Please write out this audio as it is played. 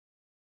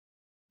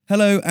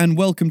Hello and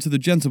welcome to the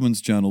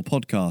Gentleman's Journal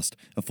podcast,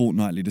 a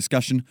fortnightly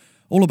discussion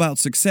all about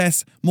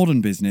success,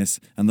 modern business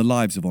and the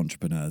lives of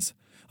entrepreneurs.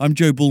 I'm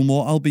Joe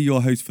Bullmore, I'll be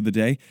your host for the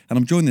day, and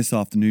I'm joined this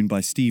afternoon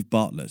by Steve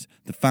Bartlett,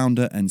 the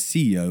founder and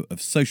CEO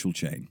of Social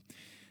Chain.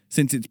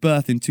 Since its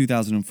birth in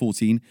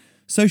 2014,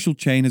 Social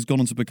Chain has gone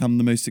on to become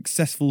the most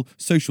successful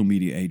social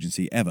media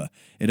agency ever.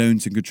 It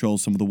owns and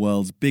controls some of the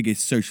world's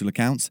biggest social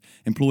accounts,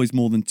 employs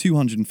more than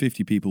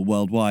 250 people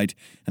worldwide,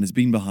 and has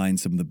been behind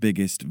some of the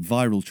biggest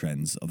viral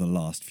trends of the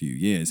last few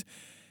years.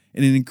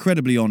 In an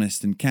incredibly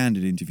honest and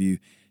candid interview,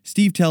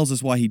 Steve tells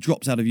us why he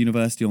drops out of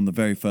university on the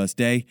very first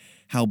day,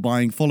 how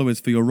buying followers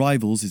for your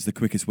rivals is the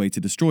quickest way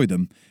to destroy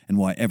them, and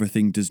why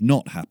everything does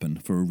not happen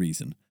for a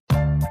reason.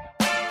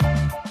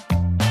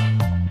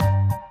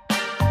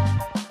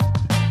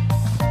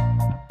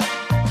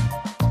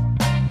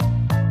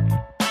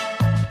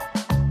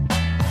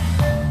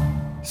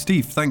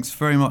 Steve, thanks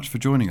very much for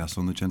joining us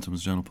on the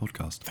Gentleman's Journal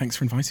podcast. Thanks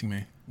for inviting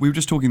me. We were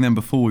just talking then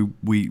before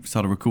we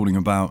started recording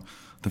about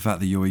the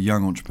fact that you're a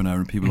young entrepreneur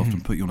and people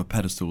often put you on a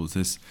pedestal as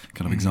this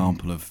kind of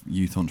example of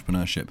youth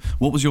entrepreneurship.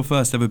 What was your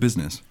first ever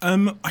business?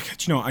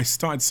 I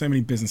started so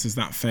many businesses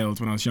that failed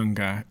when I was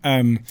younger.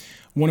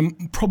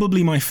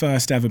 Probably my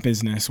first ever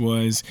business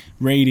was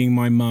raiding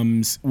my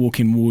mum's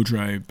walk-in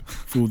wardrobe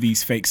for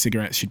these fake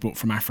cigarettes she'd bought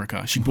from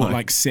Africa. She bought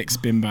like 6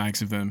 bin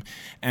bags of them,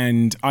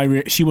 and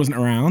she wasn't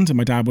around and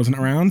my dad wasn't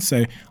around,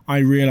 so I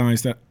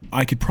realised that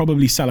I could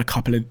probably sell a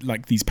couple of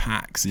like these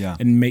packs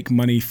and make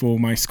money for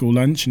my school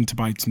lunch and to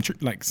buy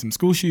some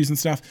school shoes and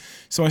stuff.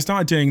 So I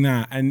started doing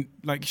that, and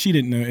like she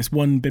didn't notice.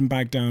 1 bin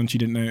bag down, she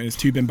didn't notice.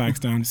 2 bin bags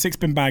down, 6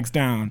 bin bags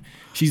down.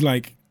 She's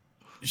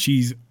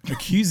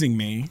accusing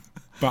me.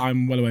 But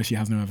I'm well aware she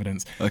has no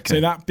evidence. Okay. So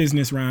that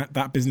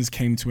business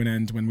came to an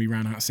end when we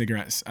ran out of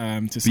cigarettes.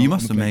 But you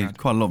must have made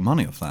quite a lot of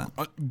money off that.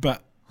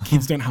 But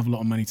kids don't have a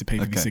lot of money to pay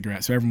for these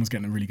cigarettes, so everyone was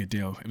getting a really good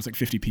deal. It was like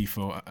 50p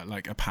for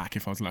like a pack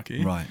if I was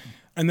lucky. Right.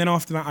 And then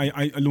after that,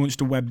 I launched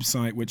a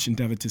website which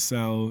endeavoured to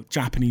sell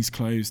Japanese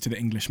clothes to the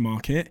English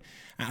market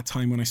at a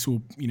time when I saw,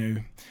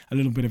 a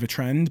little bit of a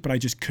trend, but I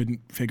just couldn't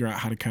figure out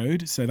how to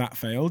code, so that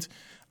failed.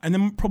 And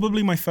then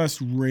probably my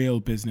first real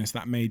business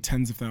that made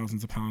tens of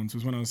thousands of pounds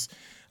was when I was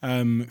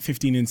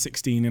 15 and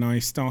 16, and I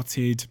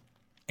started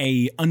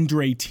a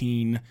under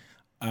 18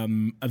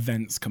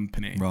 events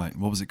company. Right.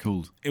 What was it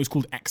called? It was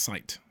called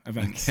Excite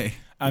Events. Okay.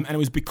 And it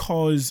was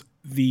because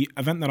the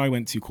event that I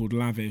went to called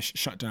Lavish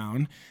shut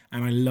down,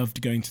 and I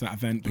loved going to that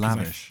event.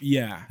 Lavish?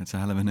 Yeah. It's a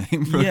hell of a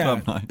name for a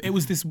club night. It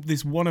was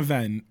this one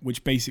event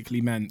which basically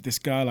meant this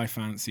girl I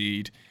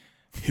fancied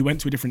who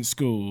went to a different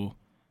school,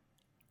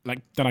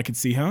 like that I could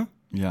see her.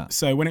 Yeah.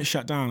 So when it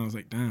shut down, I was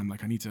like, damn,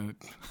 like I need to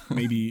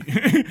maybe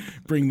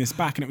bring this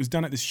back. And it was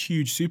done at this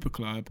huge super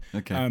club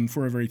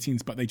for over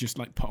 18s, but they just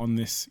like put on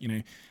this,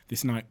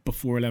 this night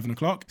before 11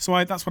 o'clock.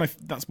 So that's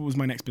what was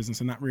my next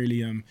business. And that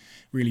really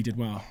did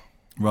well.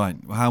 Right.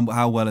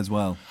 How well as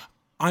well?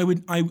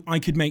 I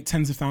could make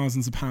tens of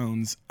thousands of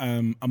pounds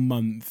a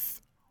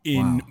month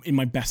in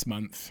my best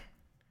month.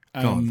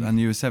 God, and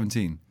you were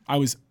 17? I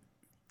was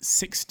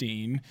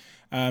 16.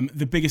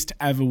 The biggest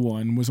ever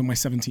one was on my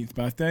 17th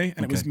birthday,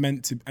 and it was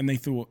meant to, and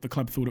the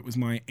club thought it was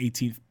my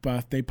 18th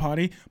birthday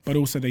party, but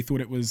also they thought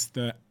it was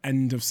the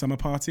end of summer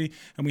party,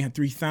 and we had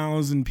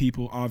 3,000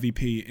 people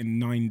RVP in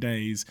 9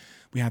 days.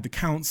 We had the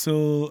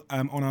council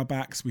on our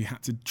backs. We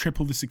had to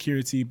triple the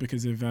security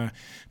because of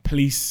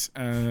police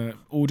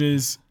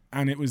orders,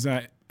 and it was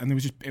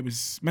it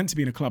was meant to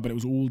be in a club, but it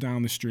was all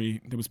down the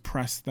street. There was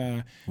press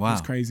there. Wow. It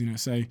was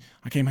craziness. So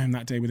I came home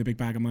that day with a big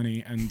bag of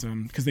money,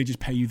 and because they just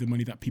pay you the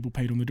money that people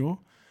paid on the door.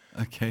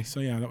 Okay. So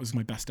yeah, that was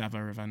my best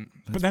ever event.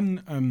 But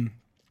then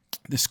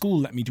the school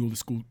let me do all the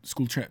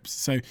school trips.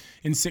 So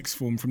in sixth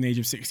form, from the age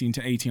of 16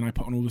 to 18, I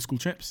put on all the school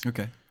trips.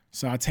 Okay.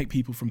 So I'd take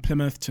people from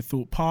Plymouth to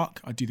Thorpe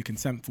Park. I'd do the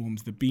consent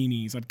forms, the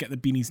beanies. I'd get the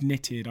beanies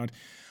knitted. I'd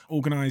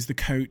organise the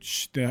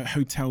coach, the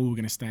hotel we were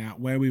going to stay at,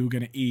 where we were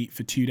going to eat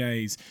for 2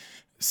 days,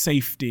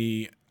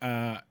 safety,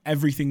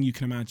 everything you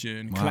can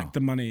imagine. Wow. Collect the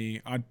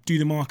money. I'd do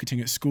the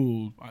marketing at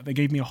school. They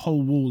gave me a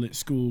whole wall at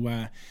school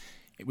where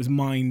it was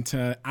mine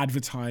to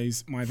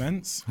advertise my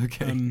events.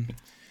 Okay.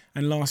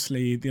 And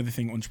lastly, the other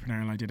thing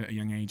entrepreneurial I did at a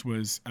young age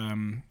was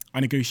I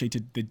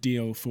negotiated the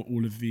deal for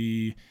all of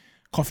the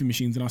coffee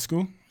machines in our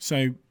school.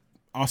 So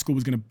our school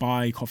was going to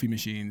buy coffee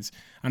machines,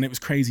 and it was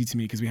crazy to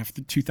me because we have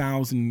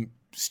 2,000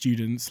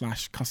 students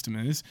 /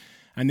 customers,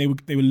 and they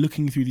were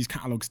looking through these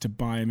catalogs to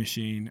buy a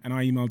machine, and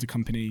I emailed a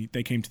company.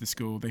 They came to the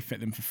school, they fit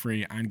them for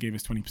free and gave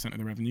us 20% of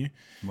the revenue.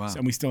 Wow. So,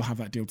 and we still have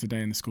that deal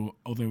today in the school,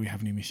 although we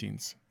have new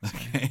machines. So,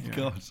 okay.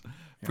 God,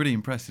 pretty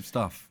impressive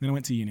stuff. Then I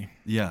went to uni.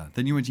 Yeah,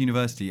 then you went to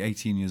university,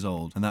 18 years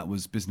old, and that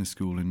was business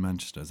school in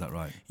Manchester, is that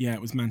right? Yeah,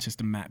 it was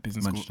Manchester Met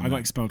Business School. I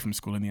got expelled from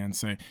school in the end,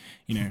 so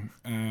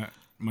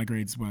my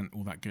grades weren't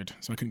all that good,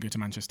 so I couldn't go to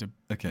Manchester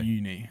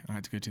uni. I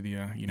had to go to the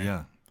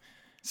Yeah.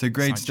 So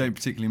grades don't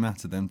particularly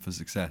matter then for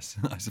success,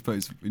 I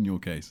suppose, in your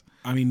case.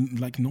 I mean,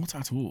 like, not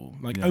at all.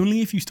 Like,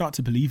 only if you start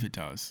to believe it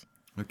does.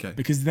 Okay.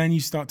 Because then you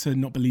start to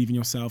not believe in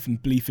yourself,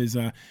 and belief is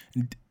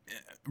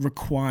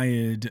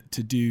required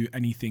to do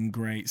anything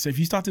great. So if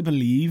you start to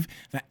believe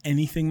that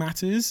anything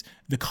matters,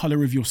 the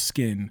color of your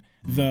skin,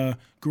 the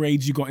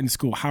grades you got in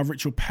school, how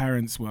rich your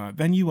parents were,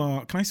 then you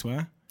are, can I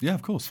swear? Yeah,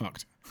 of course.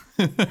 Fucked.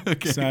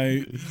 Okay.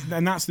 So,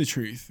 and that's the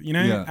truth, you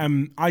know. Yeah.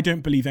 I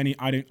don't believe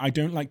I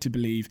don't like to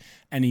believe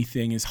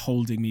anything is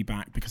holding me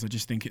back, because I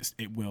just think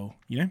it will,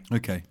 you know.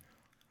 Okay,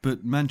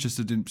 but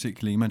Manchester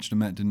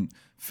Met didn't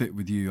fit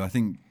with you. I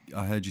think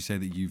I heard you say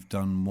that you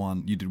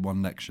did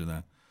one lecture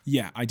there.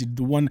 Yeah, I did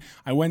the one.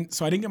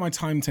 So I didn't get my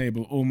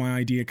timetable or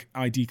my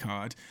ID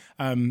card.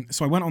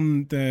 So I went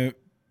on the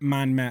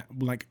Man Met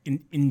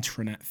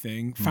intranet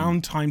thing,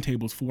 found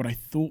timetables for what I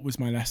thought was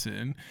my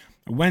lesson.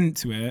 I went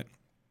to it.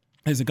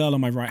 There's a girl on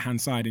my right-hand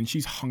side, and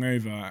she's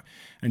hungover,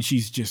 and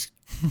she's just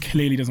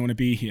clearly doesn't want to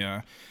be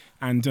here.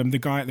 And the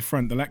guy at the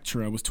front, the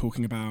lecturer, was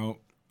talking about,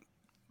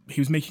 he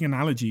was making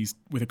analogies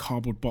with a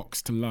cardboard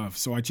box to love.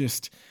 So I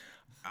just,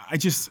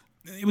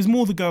 it was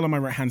more the girl on my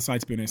right-hand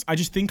side, to be honest. I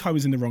just think I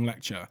was in the wrong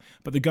lecture.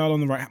 But the girl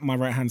on my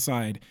right-hand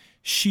side,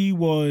 she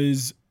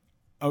was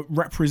a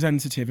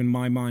representative in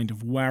my mind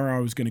of where I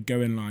was going to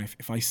go in life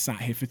if I sat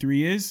here for 3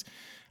 years.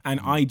 And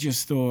I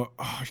just thought,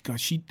 oh God,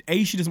 she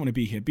doesn't want to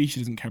be here. B, she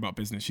doesn't care about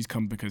business. She's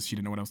come because she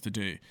didn't know what else to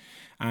do.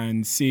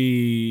 And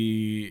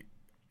C,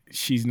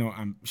 she's not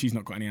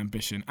got any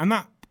ambition. And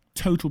that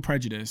total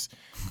prejudice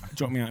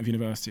dropped me out of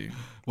university.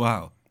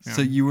 Wow. Yeah.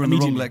 So you were in the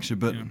wrong lecture,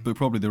 but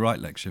probably the right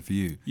lecture for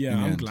you.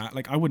 Yeah, I'm glad.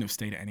 I wouldn't have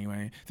stayed it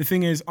anyway. The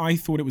thing is, I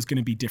thought it was going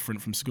to be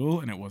different from school,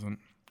 and it wasn't.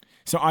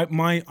 So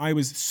I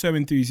was so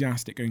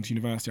enthusiastic going to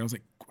university. I was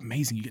like,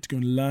 amazing, you get to go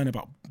and learn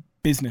about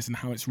business and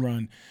how it's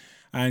run.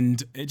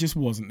 And it just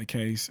wasn't the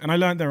case. And I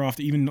learned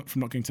thereafter, even from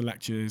not going to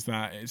lectures,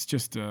 that it's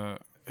just a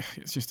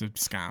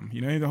scam.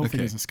 You know, the whole thing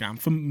is a scam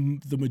for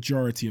the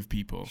majority of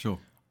people. Sure.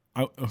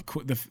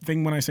 The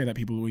thing when I say that,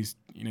 people always,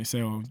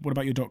 say, "Oh, what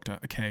about your doctor?"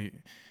 Okay,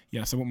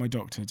 yes, I want my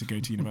doctor to go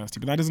to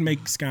university, but that doesn't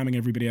make scamming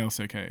everybody else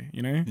okay.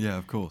 You know? Yeah,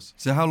 of course.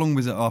 So how long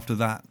was it after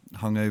that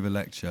hungover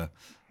lecture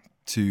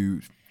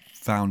to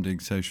founding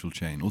Social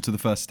Chain, or to the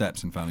first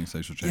steps in founding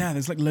Social Chain? Yeah,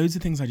 there's loads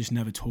of things I just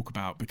never talk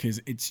about, because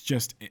it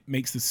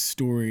makes the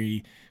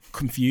story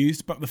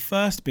confused. But the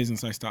first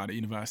business I started at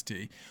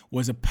university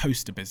was a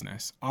poster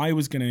business. I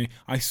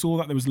saw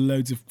that there was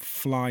loads of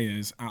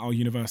flyers at our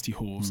university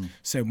halls.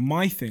 So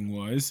my thing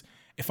was,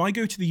 if I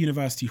go to the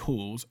university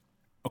halls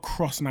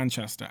across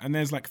Manchester, and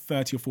there's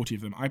 30 or 40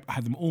 of them, I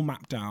had them all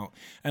mapped out,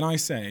 and I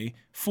say,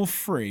 for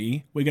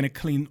free, we're going to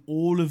clean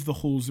all of the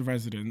halls of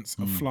residence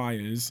of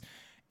flyers.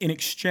 In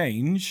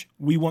exchange,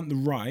 we want the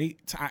right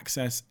to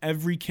access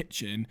every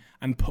kitchen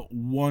and put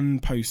one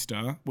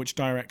poster which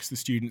directs the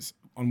students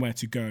on where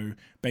to go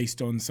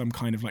based on some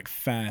kind of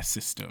fare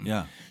system.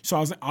 Yeah. So I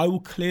was like, I will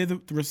clear the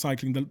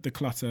recycling, the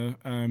clutter,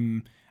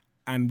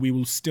 and we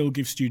will still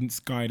give students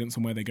guidance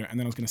on where they go. And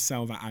then I was going to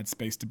sell that ad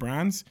space to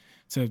brands,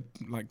 to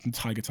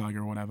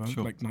Tiger or whatever,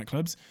 sure.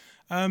 Nightclubs.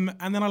 And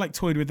then I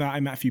toyed with that. I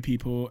met a few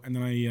people, and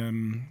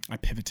then I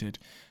pivoted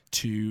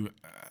to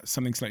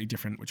something slightly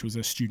different, which was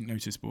a student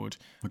notice board,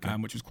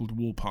 which was called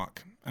Wall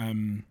Park.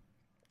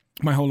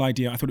 My whole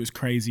idea, I thought it was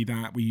crazy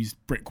that we used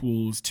brick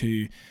walls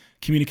to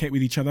communicate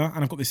with each other.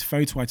 And I've got this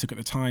photo I took at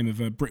the time of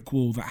a brick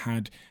wall that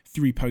had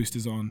 3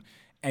 posters on,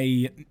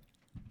 a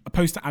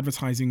poster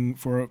advertising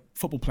for a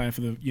football player for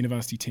the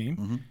university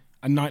team,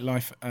 a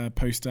nightlife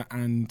poster,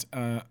 and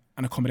an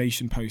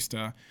accommodation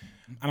poster.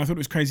 And I thought it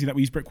was crazy that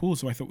we used brick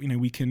walls. So I thought,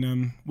 we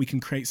can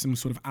create some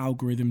sort of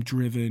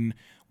algorithm-driven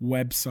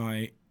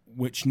website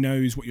which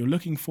knows what you're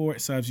looking for.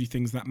 It serves you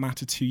things that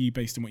matter to you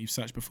based on what you've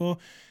searched before.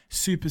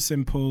 Super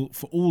simple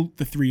for all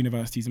the 3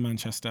 universities in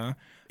Manchester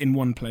in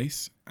one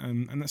place.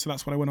 And so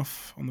that's what I went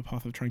off on the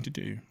path of trying to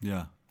do.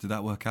 Yeah. Did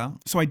that work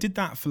out? So I did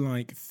that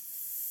for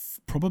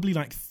probably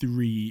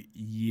 3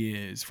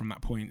 years from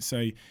that point.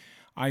 So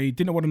I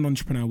didn't know what an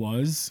entrepreneur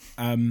was.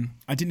 I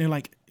didn't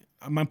know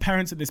my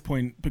parents at this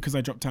point, because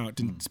I dropped out,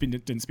 didn't speak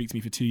to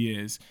me for 2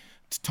 years.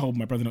 Told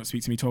my brother not to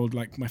speak to me. Told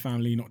my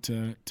family not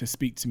to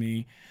speak to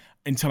me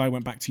until I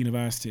went back to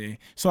university.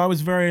 So I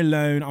was very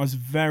alone. I was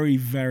very,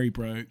 very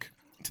broke,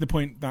 to the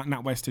point that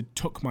NatWest had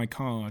took my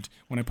card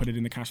when I put it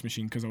in the cash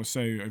machine because I was so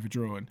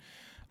overdrawn.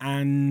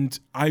 And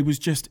I was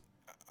just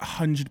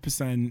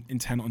 100%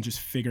 intent on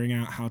just figuring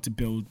out how to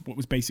build what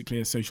was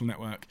basically a social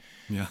network.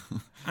 Yeah.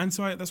 And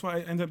so that's what I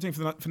ended up doing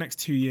for the next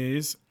 2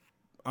 years.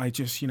 I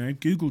just,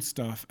 Googled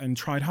stuff and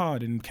tried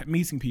hard and kept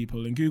meeting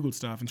people and Googled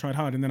stuff and tried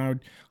hard. And then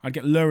I'd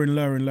get lower and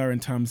lower and lower in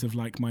terms of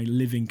my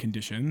living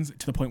conditions,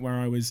 to the point where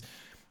I was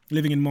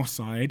living in Moss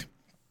Side,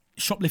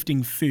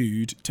 shoplifting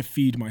food to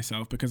feed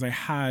myself because I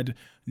had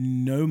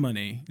no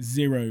money,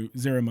 zero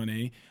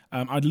money.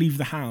 I'd leave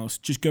the house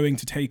just going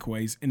to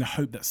takeaways in the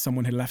hope that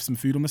someone had left some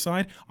food on the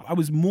side. I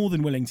was more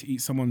than willing to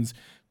eat someone's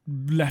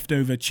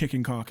leftover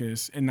chicken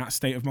carcass in that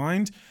state of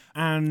mind.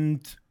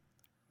 And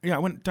yeah, I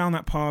went down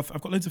that path.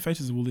 I've got loads of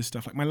photos of all this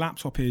stuff. My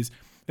laptop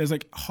there's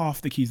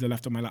half the keys that are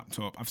left on my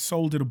laptop. I've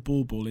soldered a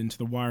ball into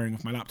the wiring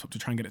of my laptop to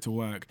try and get it to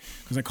work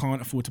because I can't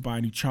afford to buy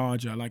a new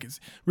charger. It's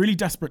really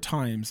desperate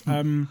times.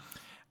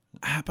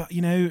 But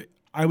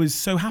I was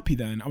so happy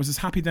then. I was as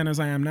happy then as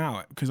I am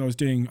now because I was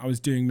doing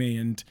me,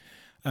 and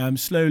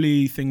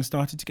slowly things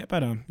started to get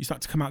better. You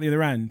start to come out the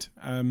other end.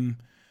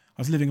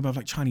 I was living above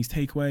like Chinese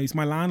takeaways.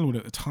 My landlord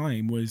at the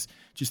time was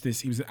just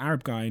this, he was an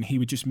Arab guy, and he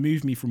would just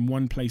move me from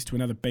one place to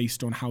another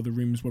based on how the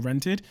rooms were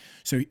rented.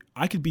 So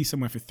I could be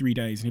somewhere for 3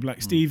 days and he'd be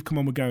like, Steve, come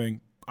on, we're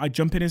going. I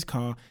jump in his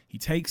car. He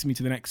takes me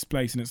to the next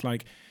place, and it's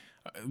like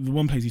the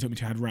one place he took me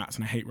to had rats,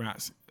 and I hate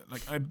rats.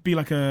 Like I'd be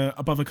like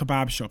above a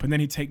kebab shop, and then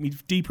he'd take me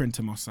deeper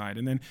into Moss Side,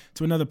 and then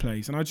to another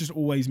place. And I was just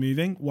always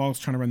moving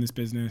whilst trying to run this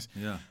business,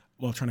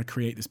 while trying to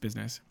create this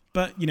business.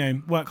 But, you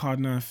know, work hard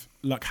enough,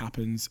 luck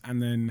happens,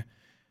 and then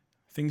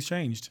things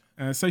changed.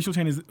 Social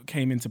Chain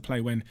came into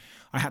play when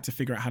I had to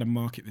figure out how to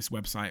market this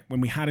website.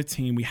 When we had a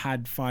team, we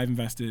had 5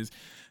 investors.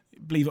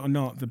 Believe it or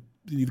not, the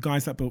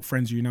guys that built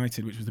Friends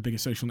United, which was the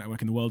biggest social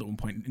network in the world at one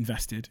point,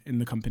 invested in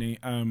the company.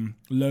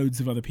 Loads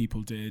of other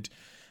people did.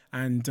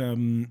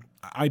 And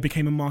I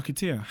became a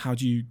marketeer. How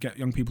do you get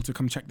young people to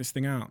come check this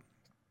thing out?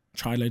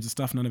 Tried loads of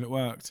stuff, none of it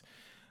worked.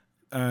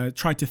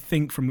 Tried to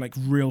think from like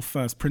real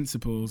first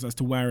principles as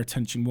to where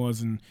attention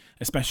was, and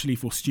especially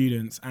for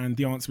students. And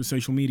the answer was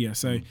social media.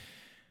 So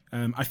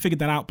I figured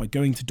that out by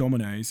going to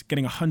Domino's,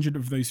 getting 100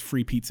 of those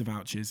free pizza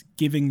vouchers,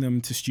 giving them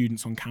to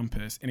students on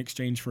campus in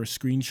exchange for a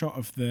screenshot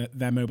of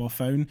their mobile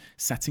phone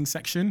settings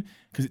section,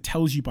 because it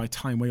tells you by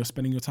time where you're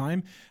spending your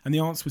time. And the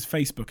answer was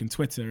Facebook and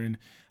Twitter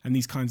and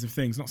these kinds of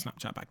things, not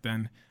Snapchat back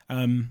then.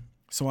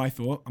 So I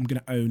thought, I'm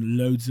going to own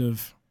loads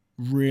of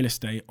real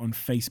estate on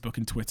Facebook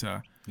and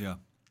Twitter. Yeah.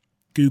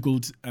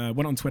 Googled,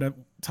 went on Twitter,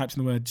 typed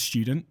in the word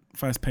student,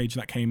 first page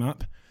that came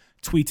up,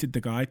 tweeted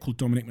the guy called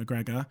Dominic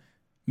McGregor,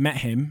 met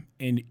him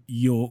in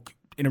York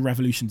in a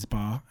Revolutions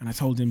bar, and I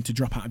told him to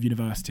drop out of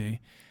university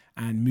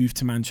and move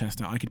to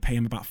Manchester. I could pay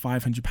him about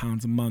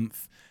 £500 a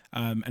month,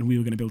 and we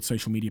were going to build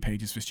social media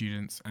pages for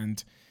students.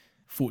 And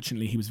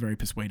fortunately, he was very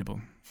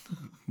persuadable.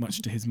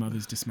 Much to his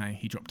mother's dismay,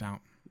 he dropped out.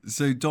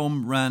 So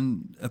Dom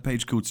ran a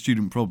page called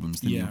Student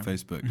Problems, didn't he, on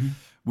Facebook,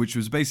 which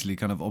was basically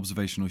kind of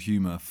observational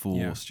humour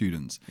for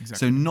students.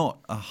 Exactly. So not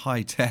a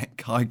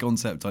high-tech,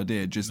 high-concept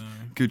idea, just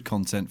good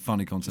content,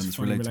 funny content that's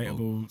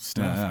relatable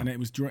stuff. Yeah. And it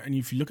was, and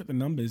if you look at the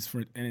numbers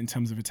for it, and in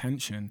terms of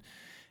attention,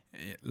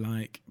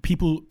 like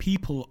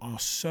people are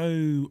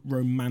so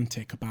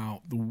romantic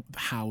about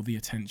how the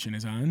attention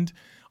is earned.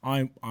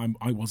 I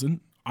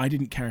wasn't. I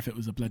didn't care if it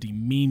was a bloody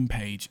meme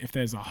page. If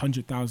there's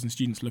 100,000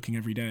 students looking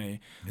every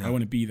day, I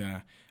want to be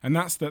there. And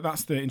that's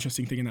the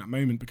interesting thing in that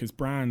moment, because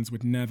brands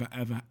would never,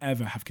 ever,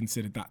 ever have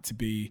considered that to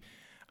be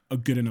a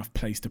good enough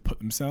place to put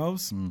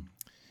themselves.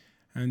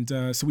 And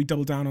so we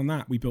doubled down on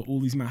that. We built all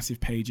these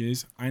massive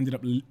pages. I ended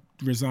up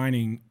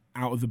resigning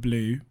out of the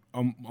blue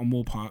on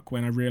Wall Park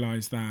when I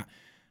realized that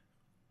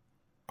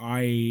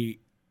I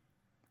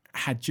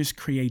had just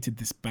created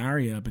this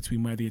barrier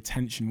between where the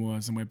attention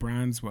was and where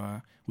brands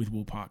were with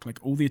Wall Park. Like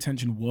all the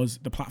attention was,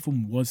 the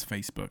platform was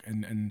Facebook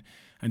and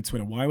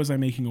Twitter. Why was I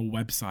making a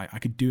website? I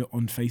could do it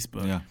on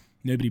Facebook. Yeah.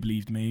 Nobody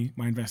believed me.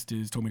 My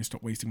investors told me to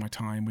stop wasting my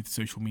time with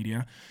social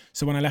media.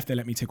 So when I left, they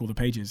let me take all the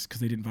pages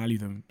because they didn't value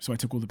them. So I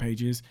took all the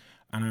pages,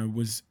 and I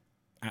was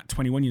at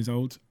 21 years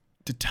old,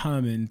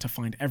 determined to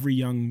find every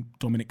young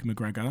Dominic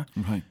McGregor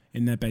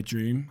in their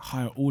bedroom,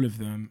 hire all of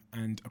them,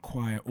 and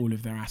acquire all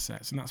of their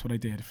assets. And that's what I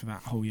did for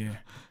that whole year.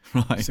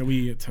 Right. So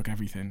we took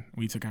everything.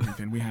 We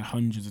had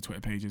hundreds of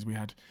Twitter pages. We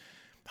had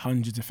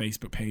hundreds of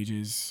Facebook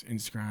pages,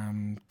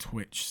 Instagram,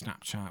 Twitch,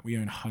 Snapchat. We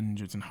own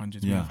hundreds and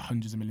hundreds. We have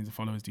hundreds of millions of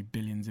followers, do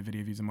billions of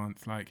video views a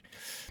month. Like,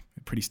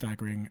 pretty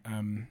staggering.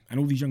 And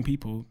all these young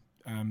people,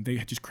 they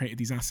had just created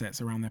these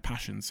assets around their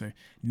passion. So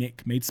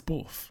Nick made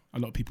Sporf. A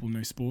lot of people know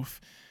Sporf.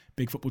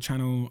 Big football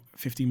channel,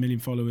 15 million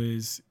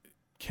followers,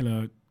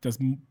 killer, does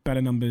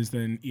better numbers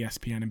than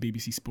ESPN and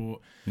BBC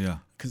Sport. Yeah.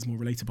 Because it's more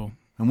relatable.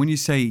 And when you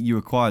say you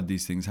acquired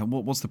these things,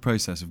 what's the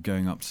process of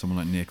going up to someone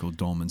like Nick or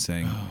Dom and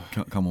saying,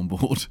 come on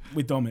board?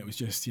 With Dom, it was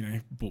just,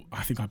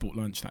 I think I bought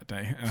lunch that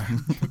day.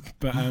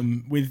 But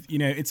with,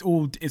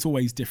 it's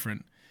always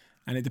different.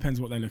 And it depends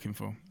what they're looking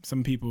for.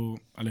 Some people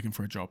are looking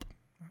for a job,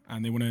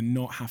 and they want to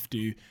not have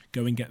to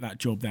go and get that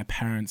job their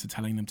parents are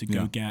telling them to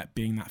go get,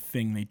 being that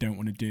thing they don't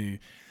want to do.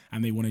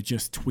 And they want to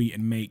just tweet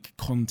and make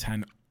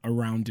content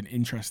around an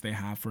interest they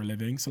have for a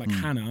living. So like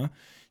Hannah,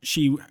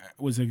 she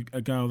was a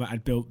girl that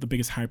had built the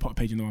biggest Harry Potter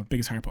page in the world,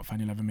 biggest Harry Potter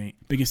fan you'll ever meet,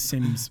 biggest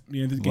Sims,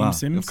 the game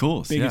Sims? Of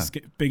course,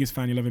 biggest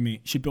fan you'll ever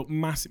meet. She built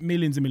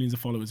millions and millions of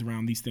followers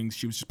around these things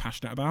she was just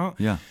passionate about.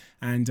 Yeah.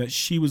 And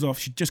she was off,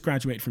 she just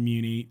graduated from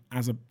uni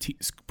as a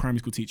primary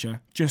school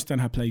teacher, just done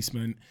her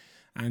placement.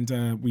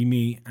 And we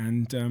meet,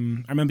 and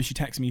I remember she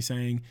texted me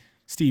saying,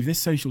 Steve, this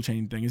social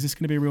chain thing, is this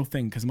going to be a real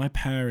thing? Because my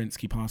parents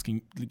keep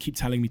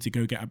telling me to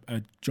go get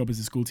a job as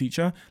a school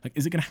teacher. Like,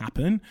 is it going to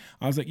happen?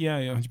 I was like, yeah,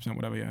 100%,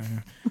 whatever, yeah.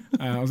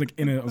 I was like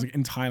in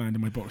Thailand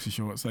in my boxer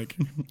shorts, like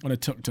on a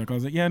tuk-tuk. I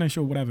was like, yeah, no,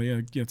 sure, whatever,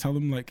 yeah. Tell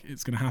them like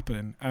it's going to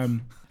happen.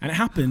 And it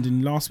happened.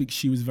 And last week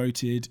she was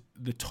voted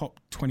the top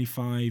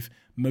 25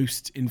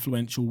 most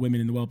influential women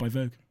in the world by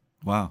Vogue.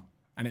 Wow.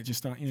 And it just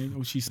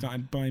started, she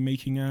started by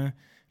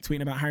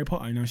tweeting about Harry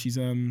Potter. Now she's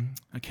a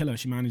killer.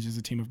 She manages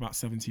a team of about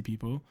 70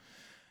 people.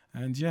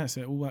 And yeah,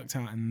 so it all worked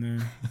out,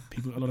 and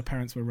a lot of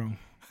parents were wrong.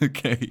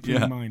 Okay,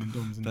 yeah. Mine and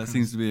Dom's and that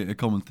seems to be a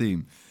common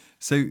theme.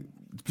 So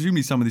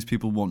presumably some of these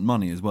people want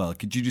money as well.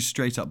 Could you just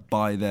straight up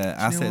buy their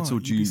assets, or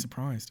do you? You'd be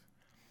surprised.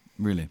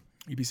 Really?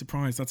 You'd be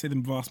surprised. I'd say the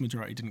vast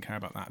majority didn't care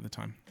about that at the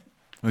time.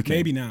 Okay.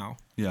 Maybe now.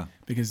 Yeah.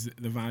 Because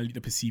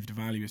the perceived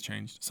value has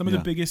changed. Some of the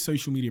biggest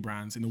social media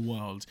brands in the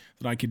world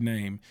that I could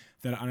name,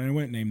 and I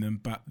won't name them,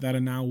 but that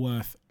are now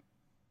worth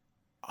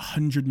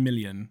 100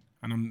 million,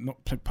 and I'm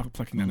not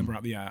plucking that number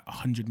out the air,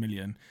 100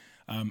 million,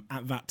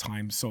 at that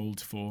time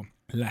sold for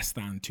less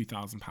than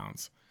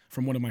 £2,000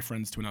 from one of my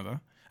friends to another,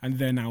 and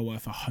they're now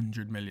worth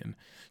 100 million.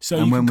 So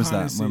and when was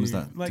that? When was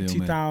that? Like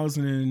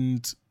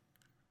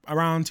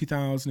around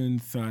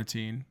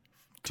 2013.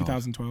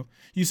 2012.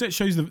 You said it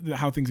shows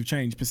how things have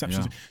changed,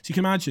 perceptions. Yeah. So you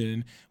can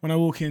imagine when I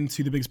walk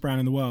into the biggest brand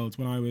in the world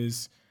when I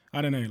was,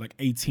 I don't know, like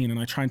 18, and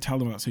I try and tell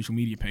them about social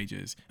media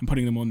pages and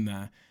putting them on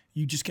there,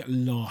 you just get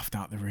laughed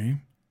out the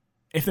room.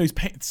 If those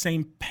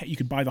you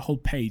could buy the whole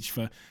page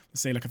for,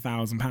 let's say, like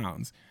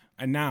 £1,000,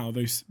 and now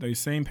those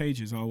same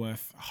pages are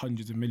worth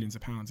hundreds of millions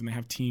of pounds, and they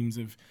have teams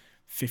of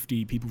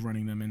 50 people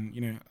running them,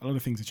 and a lot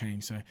of things have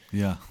changed. So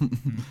yeah,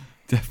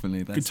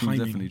 definitely, that good seems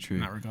timing definitely true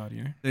in that regard.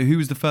 So who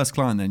was the first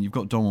client then? You've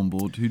got Dom on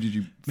board. Who did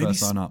you first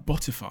sign up?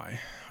 Spotify.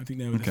 I think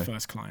they were the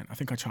first client. I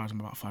think I charged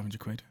them about 500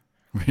 quid.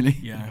 Really?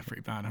 Yeah,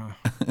 pretty bad, huh?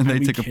 and they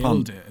took a punt. We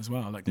killed it as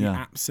well.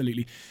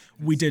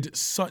 We did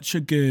such a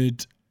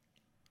good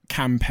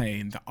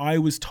campaign that I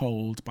was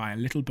told by a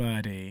little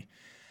birdie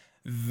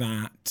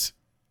that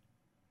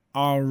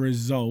our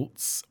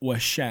results were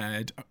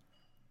shared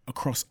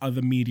across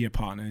other media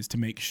partners to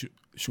make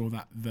sure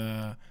that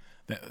the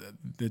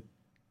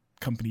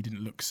company didn't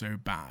look so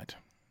bad.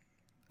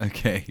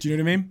 Okay. Do you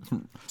know what I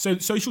mean? So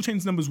Social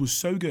Chain's numbers were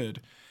so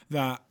good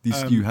that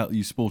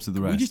you sported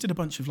the rest. We just did a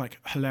bunch of like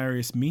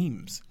hilarious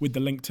memes with the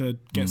link to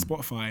get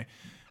Spotify,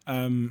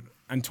 and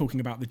talking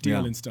about the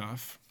deal and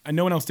stuff. And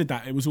no one else did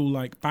that. It was all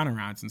like banner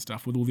ads and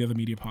stuff with all the other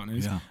media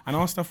partners. Yeah. And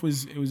our stuff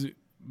was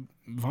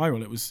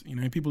viral. It was,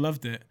 people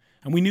loved it.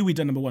 And we knew we'd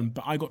done number one,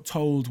 but I got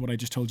told what I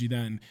just told you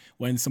then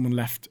when someone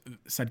left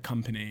said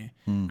company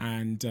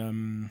and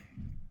told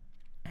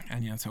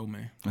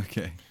me.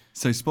 Okay.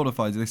 So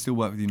Spotify, do they still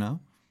work with you now?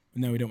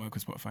 No, we don't work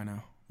with Spotify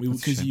now.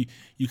 Because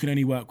you can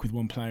only work with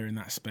one player in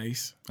that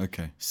space.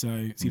 Okay. So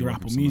it's either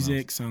Apple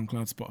Music,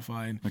 SoundCloud,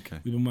 Spotify, and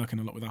we've been working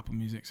a lot with Apple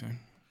Music. So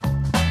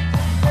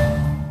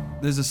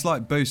there's a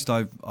slight boast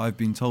I've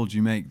been told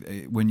you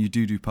make when you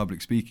do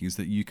public speaking, is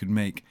that you can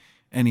make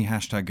any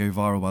hashtag go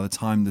viral by the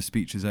time the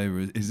speech is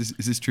over. Is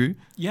this true?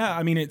 Yeah,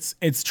 I mean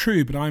it's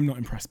true, but I'm not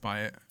impressed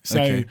by it.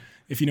 So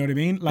if you know what I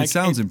mean, like it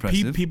sounds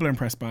impressive. People are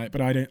impressed by it,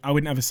 but I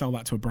would never sell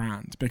that to a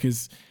brand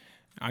because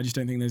I just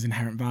don't think there's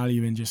inherent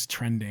value in just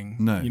trending.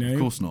 No, of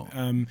course not.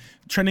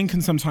 Trending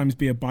can sometimes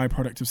be a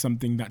byproduct of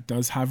something that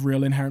does have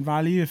real inherent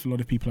value if a lot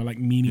of people are like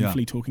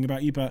meaningfully talking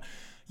about you. But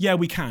yeah,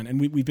 we can, and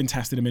we've been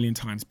tested a million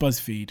times.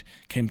 BuzzFeed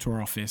came to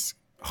our office,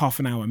 half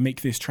an hour,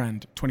 make this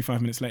trend. 25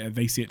 minutes later,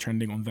 they see it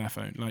trending on their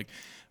phone. Like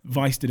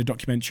Vice did a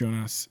documentary on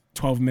us.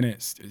 12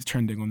 minutes, it's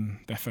trending on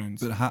their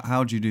phones. But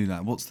how do you do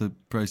that? What's the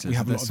process? We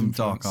have There's some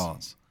dark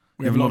arts.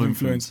 We have a lot of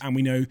influence, and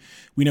we know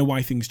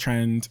why things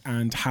trend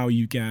and how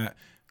you get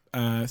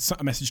a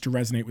message to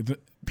resonate with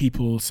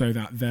people so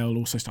that they'll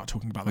also start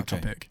talking about that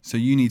topic. So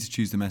you need to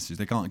choose the message.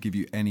 They can't give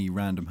you any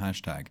random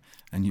hashtag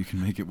and you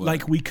can make it work.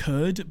 Like we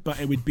could, but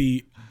it would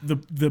be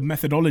the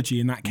methodology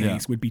in that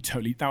case would be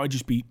that would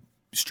just be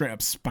straight up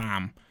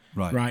spam.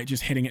 Right,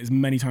 just hitting it as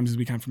many times as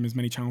we can from as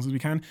many channels as we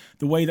can.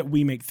 The way that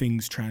we make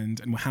things trend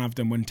and have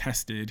done when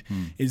tested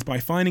is by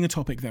finding a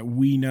topic that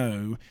we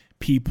know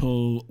it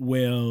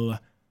will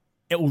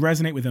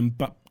resonate with them,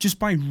 but just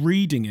by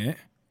reading it,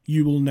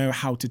 you will know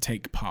how to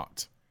take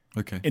part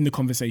in the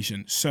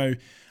conversation. So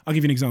I'll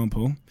give you an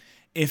example.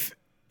 If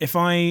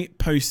I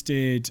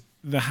posted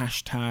the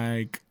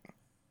hashtag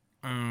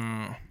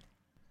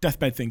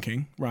deathbed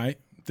thinking, right?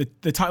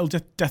 The title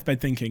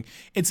deathbed thinking,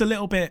 it's a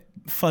little bit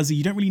fuzzy.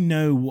 You don't really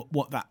know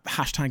what that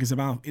hashtag is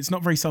about. It's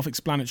not very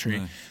self-explanatory.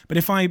 No. But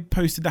if I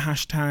posted the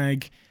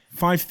hashtag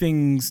 5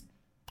 things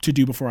to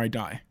do before I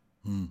die,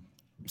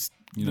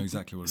 you know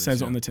exactly what it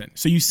says it on the tin.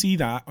 So you see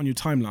that on your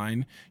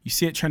timeline, you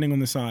see it trending on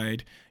the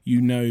side, you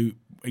know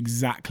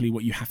exactly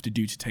what you have to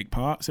do to take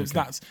part. So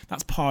that's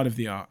part of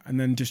the art, and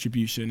then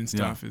distribution and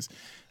stuff is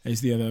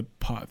the other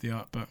part of the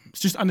art. But it's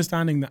just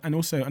understanding that, and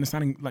also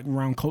understanding like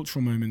around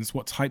cultural moments,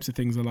 what types of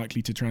things are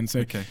likely to trend.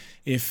 So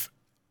if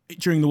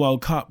during the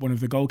World Cup one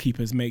of the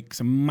goalkeepers makes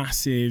a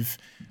massive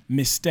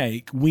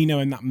mistake, we know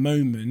in that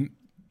moment,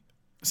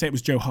 say it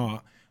was Joe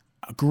Hart,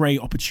 a great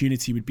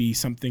opportunity would be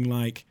something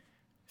like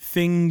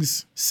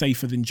things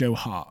safer than Joe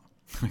Hart.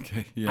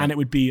 And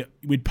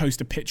we'd post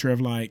a picture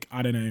of like,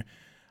 I don't know,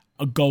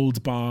 a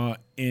gold bar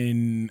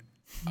in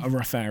a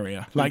rough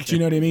area. Like, do you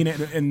know what I mean?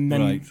 And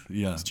then, do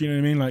you know what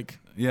I mean? Like,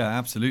 yeah,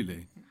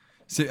 absolutely.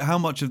 So how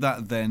much of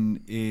that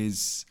then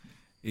is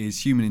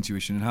human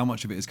intuition, and how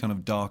much of it is kind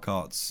of dark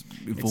arts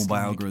informed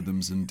by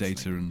algorithms and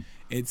data? And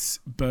it's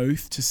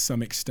both to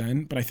some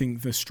extent, but I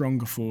think the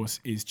stronger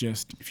force is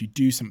just if you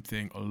do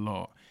something a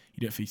lot,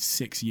 You do it for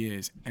 6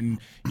 years. And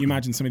you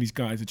imagine some of these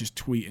guys are just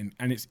tweeting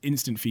and it's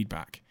instant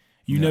feedback.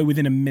 You know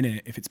within a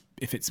minute if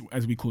it's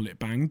as we call it,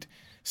 banged.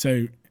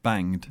 So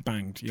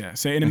Banged. Yeah.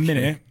 So in a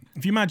minute,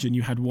 if you imagine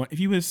you had one, if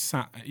you were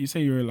sat, you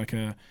say you were like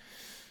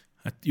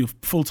your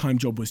full-time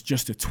job was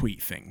just to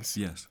tweet things.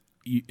 Yes.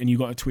 And you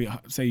got to tweet,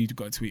 say you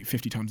got to tweet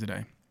 50 times a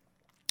day.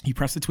 You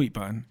press the tweet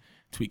button,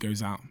 tweet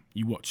goes out,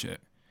 you watch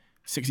it.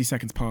 60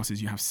 seconds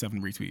passes, you have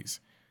 7 retweets.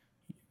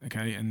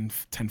 Okay, and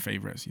 10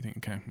 favorites. You think,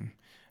 okay.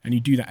 And you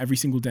do that every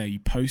single day. You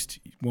post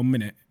 1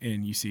 minute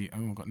in, you see,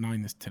 oh, I've got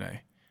 9 this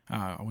today.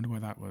 I wonder why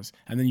that was.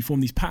 And then you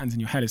form these patterns in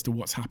your head as to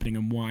what's happening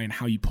and why and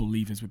how you pull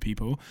levers with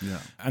people. Yeah.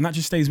 And that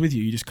just stays with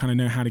you. You just kind of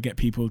know how to get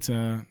people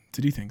to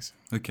do things.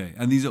 Okay.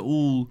 And these are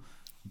all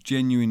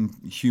genuine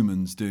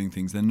humans doing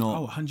things. They're not...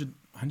 Oh, 100%.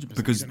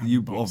 Because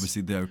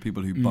obviously there are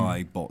people who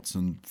buy bots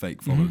and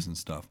fake followers and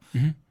stuff.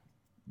 Mm-hmm.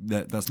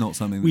 That's not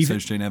something that Social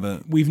Chain ever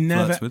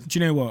flirts with. Do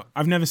you know what?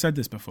 I've never said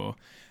this before,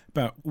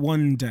 but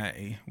one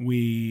day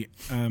we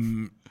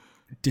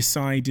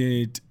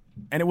decided...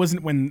 And it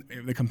wasn't when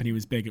the company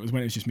was big, it was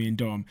when it was just me and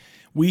Dom.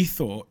 We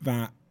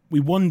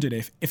wondered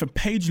if a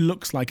page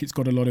looks like it's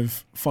got a lot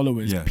of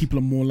followers, people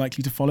are more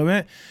likely to follow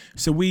it.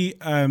 So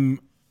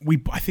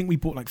I think we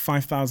bought like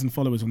 5,000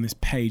 followers on this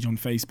page on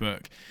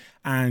Facebook,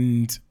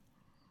 and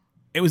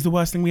it was the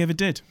worst thing we ever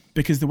did,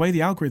 because the way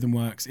the algorithm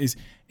works is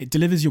it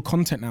delivers your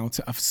content now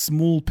to a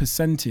small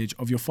percentage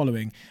of your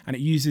following, and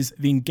it uses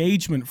the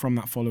engagement from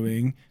that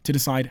following to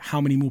decide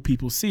how many more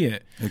people see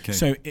it. Okay.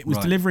 So it was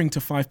delivering to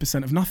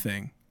 5% of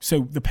nothing.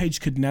 So the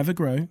page could never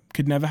grow,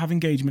 could never have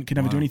engagement, could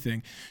never do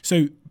anything.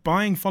 So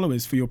buying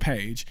followers for your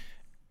page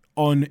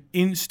on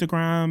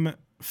Instagram,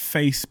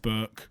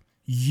 Facebook,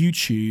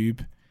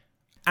 YouTube,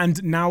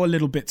 and now a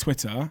little bit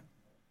Twitter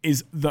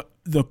is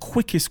the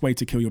quickest way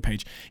to kill your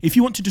page. If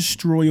you want to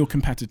destroy your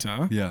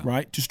competitor,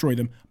 right, destroy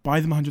them,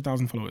 buy them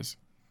 100,000 followers.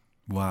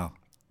 Wow.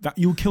 That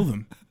you'll kill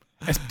them.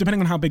 Depending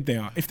on how big they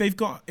are. If they've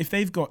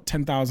got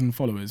 10,000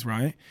 followers,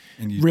 right,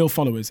 real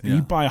followers, and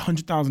you buy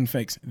 100,000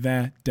 fakes,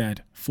 they're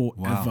dead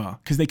forever,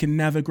 because they can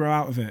never grow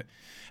out of it.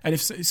 And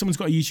if someone's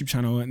got a YouTube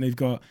channel and they've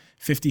got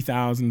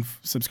 50,000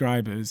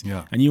 subscribers,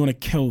 and you want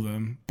to kill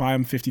them, buy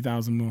them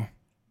 50,000 more.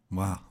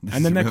 Wow.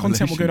 And then their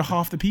content will go to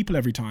half the people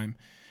every time,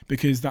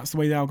 because that's the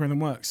way the algorithm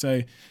works.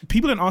 So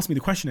people don't ask me the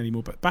question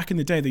anymore, but back in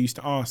the day they used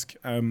to ask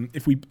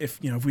if we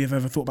have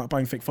ever thought about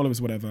buying fake followers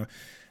or whatever.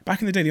 Back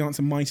in the day the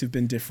answer might have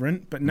been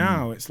different, but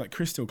now it's like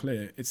crystal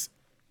clear. It's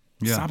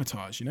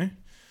sabotage, you know?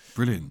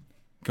 Brilliant.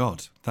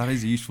 God, that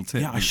is a useful tip.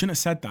 Yeah, I shouldn't have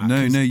said that.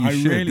 No, you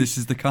should. This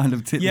is the kind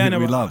of tip that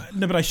we love.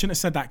 No, but I shouldn't have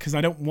said that, because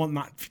I don't want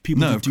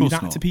people to do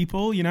that to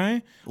people, you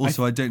know?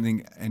 Also, I don't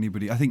think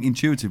I think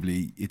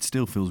intuitively it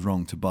still feels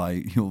wrong to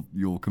buy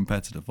your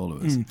competitor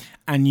followers.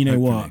 And you know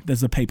what?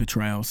 There's a paper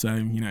trail, so,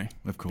 you know,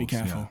 of course, be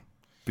careful. Yeah.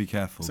 Be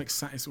careful.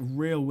 It's like it's a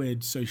real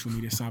weird social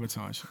media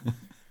sabotage.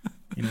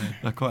 You know?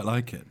 I quite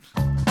like it.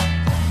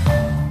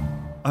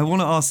 I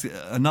want to ask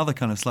another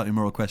kind of slightly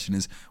moral question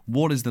is,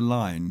 what is the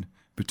line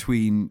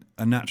between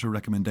a natural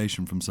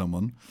recommendation from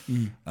someone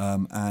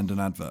and an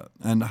advert?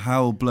 And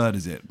how blurred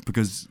is it?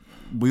 Because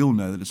we all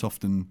know that it's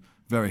often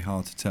very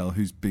hard to tell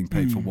who's being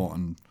paid for what.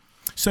 And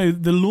so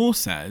the law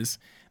says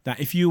that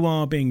if you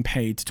are being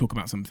paid to talk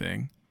about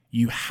something,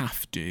 you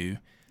have to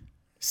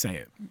say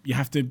it. You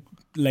have to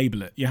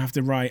label it. You have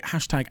to write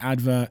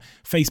 #advert.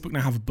 Facebook now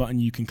have a button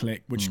you can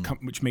click, which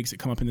makes it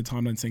come up in the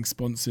timeline saying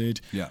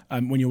sponsored. Yeah.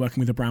 When you're working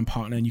with a brand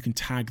partner, and you can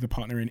tag the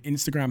partner in.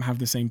 Instagram have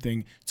the same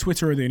thing.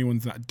 Twitter are the only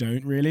ones that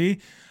don't really.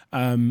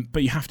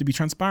 But you have to be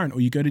transparent,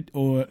 or you don't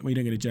go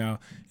to jail.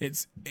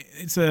 It's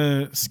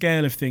a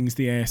scale of things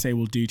the ASA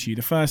will do to you.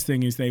 The first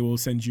thing is they will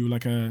send you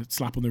like a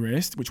slap on the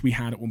wrist, which we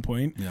had at one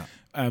point.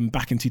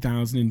 Back in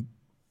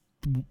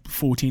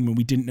 2014 when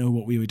we didn't know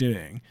what we were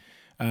doing.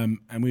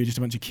 And we were just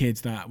a bunch of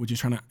kids that were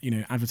just trying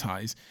to,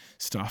 advertise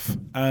stuff.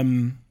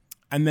 And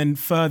then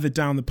further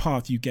down the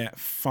path, you get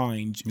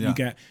fined. You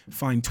get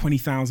fined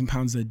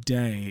 £20,000 a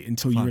day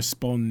until you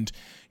respond.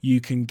 You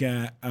can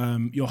get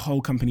your whole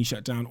company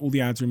shut down, all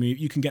the ads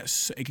removed. It can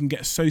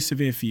get so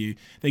severe for you.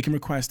 They can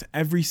request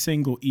every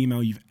single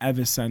email you've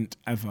ever sent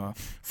ever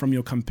from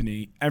your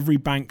company, every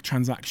bank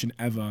transaction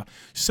ever.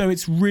 So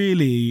it's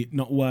really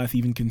not worth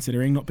even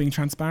considering not being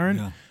transparent.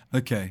 Yeah.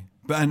 Okay.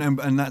 But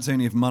and that's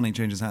only if money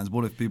changes hands.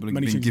 What if people are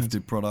being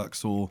gifted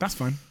products or? That's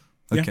fine.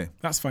 Okay, yeah,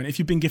 that's fine. If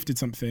you've been gifted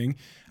something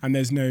and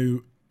there's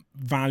no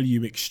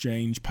value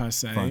exchange per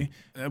se,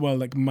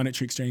 like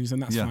monetary exchange,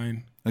 then that's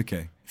fine.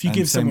 Okay. If you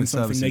give someone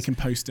something, they can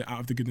post it out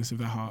of the goodness of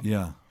their heart.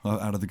 Yeah,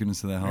 out of the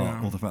goodness of their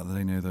heart, or the fact that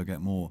they know they'll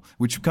get more,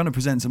 which kind of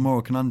presents a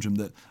moral conundrum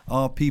that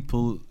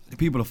people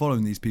are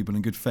following these people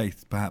in good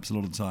faith, perhaps a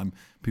lot of the time,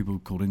 people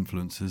called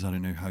influencers, I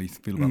don't know how you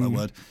feel about that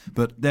word,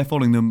 but they're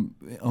following them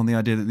on the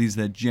idea that these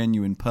are their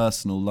genuine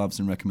personal loves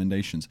and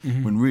recommendations,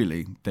 when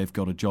really they've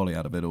got a jolly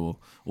out of it or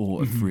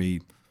a free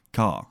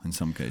car in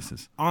some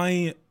cases.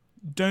 I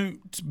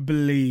don't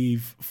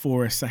believe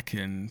for a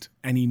second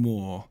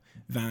anymore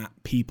that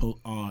people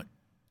are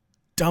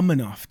dumb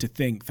enough to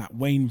think that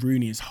Wayne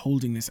Rooney is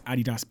holding this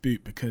Adidas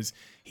boot because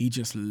he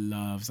just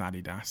loves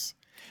Adidas.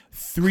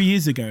 3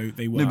 years ago,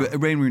 they were. No, but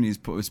Wayne Rooney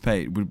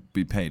would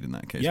be paid in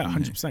that case. Yeah,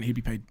 wouldn't he? 100%. He'd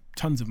be paid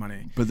tons of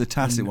money. But the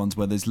tacit ones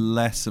where there's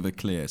less of a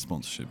clear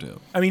sponsorship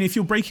deal. I mean, if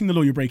you're breaking the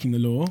law, you're breaking the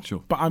law.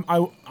 Sure. But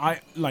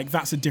I like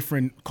that's a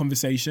different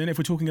conversation. If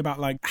we're talking about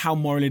like how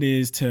moral it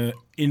is to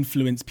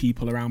influence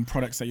people around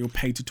products that you're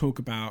paid to talk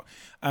about,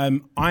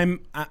 I'm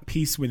at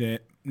peace with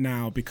it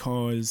now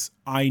because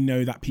I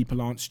know that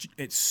people aren't.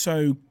 It's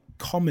so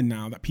common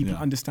now that people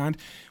understand.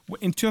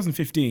 In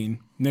 2015,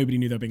 nobody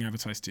knew they were being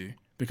advertised to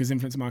because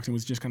influencer marketing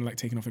was just kind of like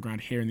taking off the ground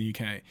here in the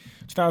UK.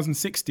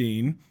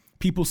 2016,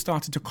 people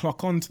started to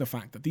clock on to the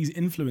fact that these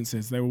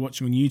influencers they were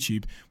watching on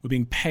YouTube were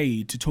being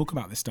paid to talk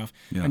about this stuff.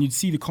 Yeah. And you'd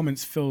see the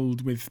comments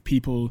filled with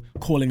people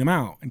calling them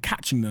out and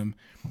catching them.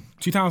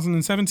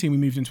 2017, we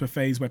moved into a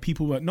phase where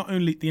people were, not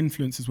only the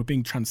influencers were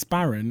being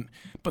transparent,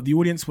 but the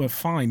audience were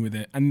fine with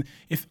it. And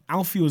if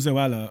Alfie or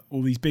Zoella,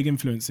 all these big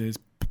influencers,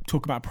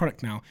 talk about a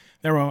product now,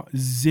 there are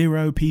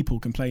 0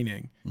 people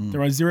complaining.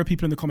 There are 0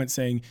 people in the comments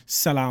saying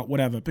sell out,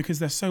 whatever, because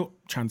they're so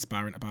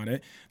transparent about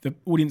it. The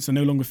audience are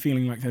no longer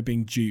feeling like they're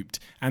being duped.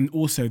 And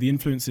also the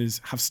influencers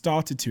have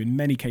started to, in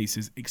many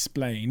cases,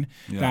 explain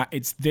that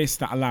it's this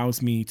that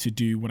allows me to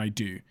do what I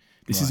do.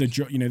 This is a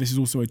job, this is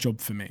also a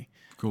job for me.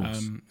 Of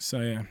course.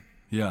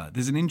 Yeah,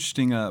 there's an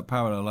interesting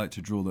parallel I like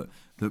to draw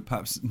that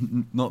perhaps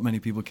not many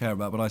people care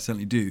about, but I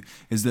certainly do,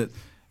 is that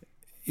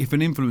if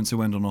an influencer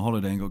went on a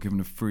holiday and got given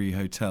a free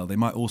hotel, they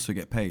might also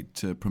get paid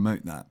to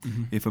promote that.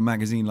 Mm-hmm. If a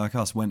magazine like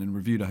us went and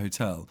reviewed a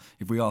hotel,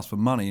 if we asked for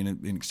money in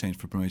exchange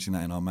for promoting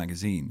that in our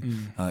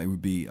magazine, it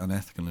would be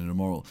unethical and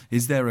immoral.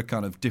 Is there a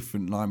kind of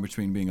different line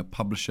between being a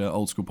publisher,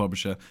 old school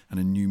publisher, and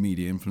a new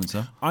media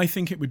influencer? I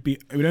think it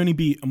would only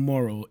be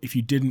immoral if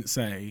you didn't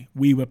say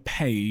we were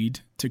paid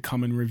to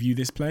come and review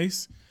this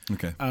place.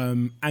 Okay.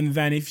 And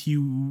then if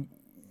you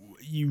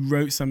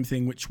wrote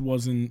something which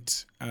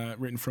wasn't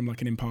written from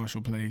like an impartial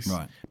place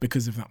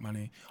because of that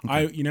money.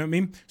 Okay. You know what I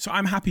mean? So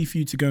I'm happy for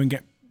you to go and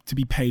get to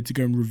be paid to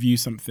go and review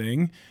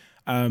something.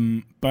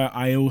 But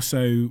I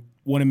also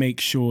want to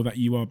make sure that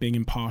you are being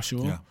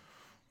impartial,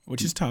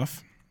 which is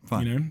tough,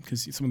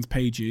 because someone's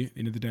paid you at the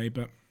end of the day,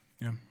 but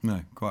yeah.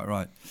 No, quite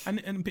right.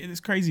 And it's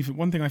crazy.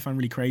 One thing I find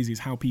really crazy is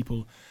how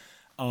people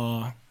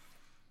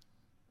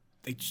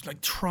they just like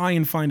try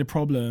and find a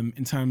problem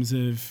in terms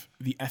of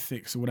the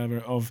ethics or whatever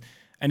of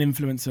an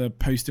influencer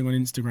posting on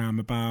Instagram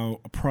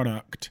about a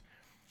product.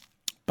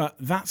 But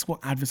that's what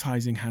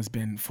advertising has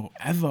been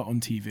forever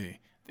on TV.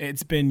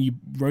 It's been you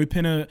rope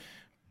in a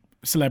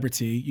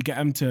celebrity, you get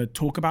them to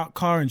talk about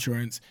car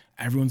insurance,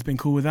 everyone's been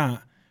cool with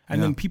that.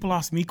 And then people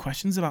ask me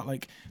questions about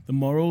like the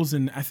morals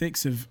and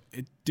ethics of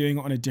it doing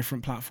it on a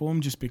different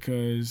platform just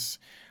because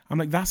I'm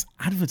like, that's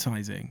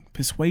advertising,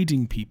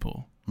 persuading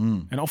people.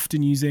 And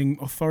often using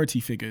authority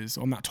figures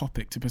on that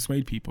topic to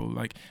persuade people.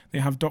 Like they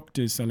have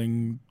doctors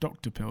selling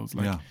doctor pills.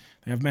 Like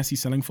they have Messi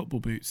selling football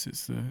boots.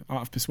 It's the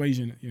art of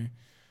persuasion.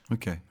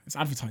 Okay. It's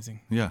advertising.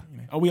 Yeah.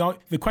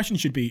 The question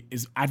should be: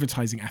 is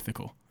advertising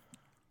ethical?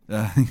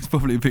 It's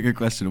probably a bigger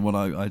question and one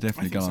I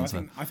definitely can't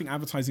answer. I think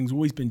advertising's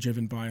always been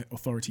driven by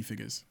authority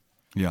figures.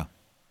 Yeah.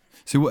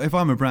 So if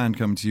I'm a brand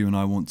coming to you and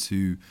I want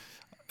to,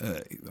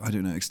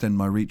 extend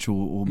my reach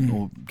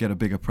or get a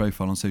bigger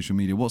profile on social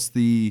media, what's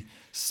the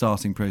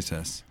starting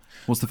process?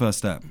 What's the first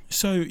step?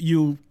 So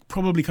you'll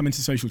probably come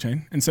into Social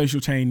Chain, and Social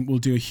Chain will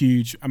do a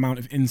huge amount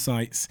of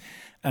insights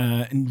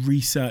and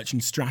research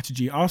and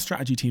strategy. Our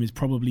strategy team is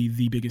probably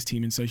the biggest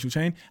team in Social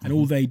Chain, and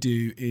all they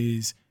do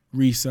is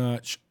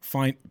research,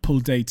 pull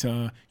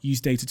data,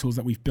 use data tools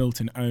that we've built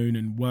and own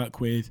and work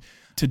with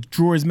to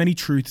draw as many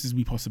truths as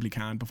we possibly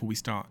can before we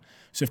start.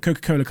 So if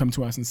Coca-Cola come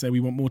to us and say we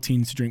want more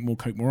teens to drink more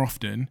Coke more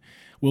often,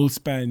 we'll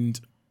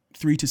spend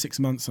 3 to 6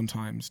 months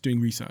sometimes doing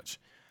research.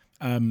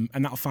 And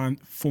that'll form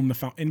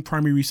in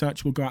primary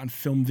research, we'll go out and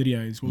film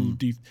videos. We'll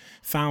do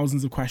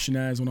thousands of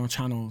questionnaires on our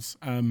channels.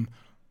 And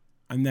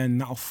then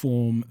that'll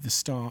form the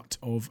start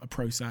of a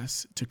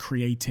process to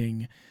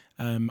creating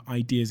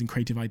ideas and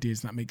creative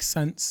ideas that make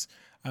sense.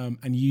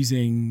 And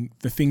using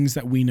the things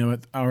that we know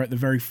are at the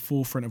very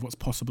forefront of what's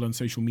possible on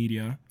social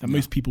media that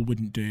most people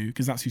wouldn't do,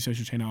 because that's who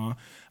Social Chain are.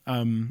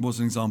 What's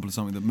an example of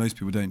something that most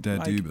people don't dare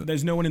do? But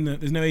there's no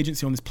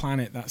agency on this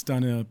planet that's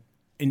done a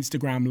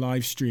Instagram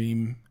live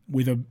stream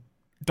with a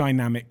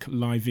dynamic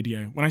live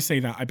video. When I say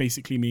that, I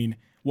basically mean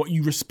what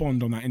you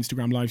respond on that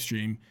Instagram live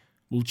stream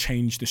will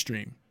change the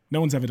stream. No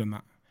one's ever done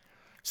that.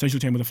 Social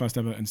Chain were the first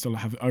ever and still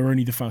are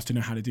only the first to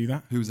know how to do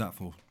that. Who was that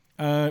for?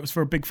 It was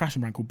for a big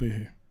fashion brand called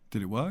Boohoo.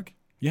 Did it work?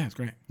 Yeah, it's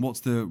great. What's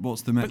the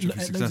metric for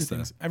success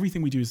there?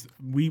 Everything we do is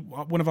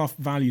one of our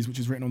values, which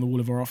is written on the wall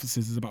of our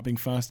offices, is about being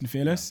first and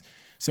fearless. Yeah.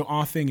 So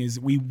our thing is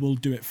we will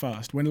do it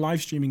first. When live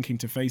streaming came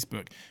to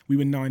Facebook, we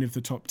were 9 of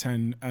the top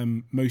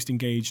 10 most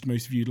engaged,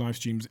 most viewed live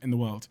streams in the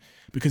world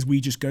because we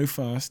just go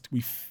first.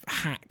 We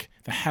hack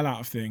the hell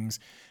out of things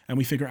and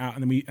we figure it out,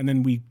 and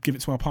then we give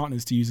it to our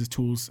partners to use as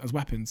tools, as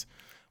weapons.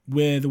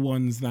 We're the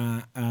ones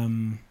that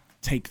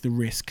take the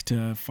risk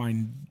to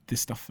find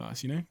this stuff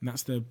first, and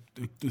that's the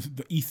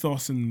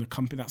ethos and the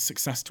company. That's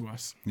success to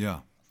us. Yeah.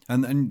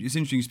 And it's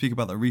interesting you speak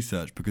about that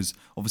research, because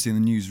obviously in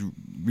the news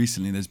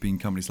recently there's been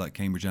companies like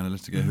Cambridge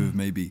Analytica who have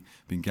maybe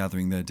been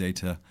gathering their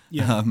data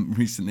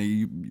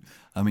recently.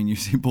 You've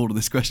seen bored of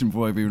this question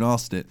before I've even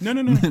asked it. No.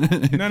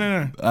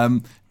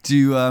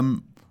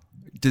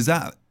 Does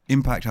that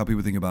impact how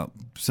people think about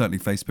certainly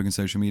Facebook and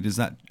social media? Does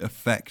that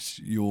affect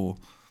your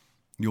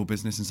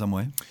business in some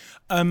way?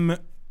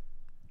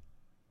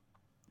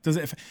 Does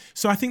it?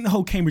 So I think the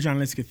whole Cambridge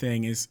Analytica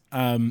thing is,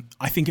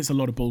 I think it's a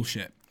lot of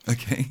bullshit.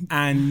 Okay.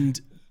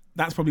 And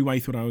that's probably why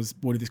you thought I was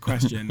bored of this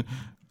question.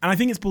 And I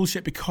think it's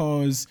bullshit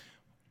because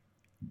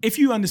if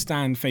you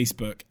understand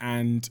Facebook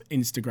and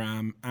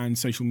Instagram and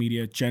social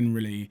media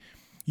generally,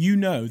 you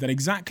know that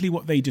exactly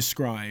what they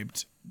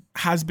described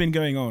has been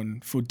going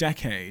on for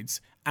decades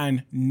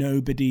and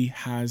nobody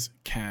has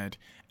cared.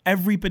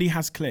 Everybody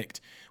has clicked.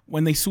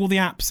 When they saw the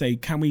app say,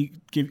 can we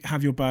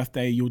have your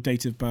birthday, your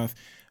date of birth,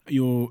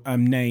 your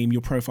name,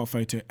 your profile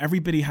photo,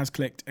 everybody has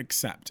clicked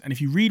accept. And if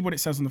you read what it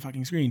says on the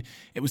fucking screen,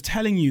 it was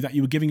telling you that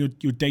you were giving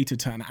your data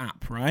to an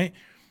app, right?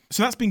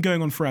 So that's been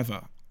going on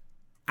forever.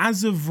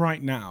 As of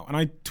right now, and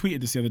I tweeted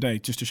this the other day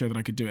just to show that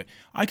I could do it,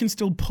 I can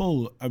still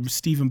pull a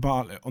Stephen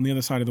Bartlett on the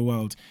other side of the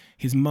world,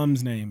 his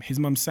mum's name, his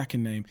mum's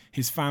second name,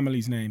 his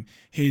family's name,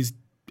 his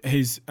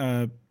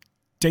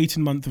date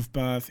and month of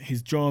birth,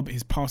 his job,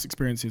 his past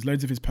experiences,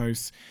 loads of his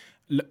posts,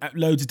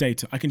 loads of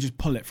data. I can just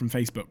pull it from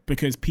Facebook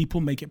because people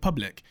make it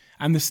public.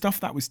 And the stuff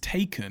that was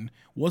taken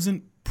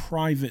wasn't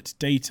private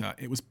data,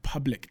 it was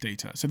public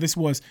data. So this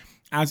was,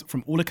 as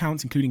from all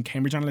accounts, including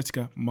Cambridge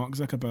Analytica, Mark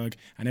Zuckerberg,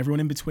 and everyone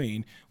in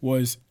between,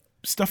 was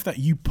stuff that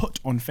you put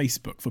on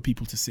Facebook for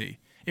people to see.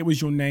 It was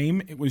your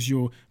name, it was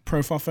your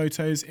profile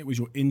photos, it was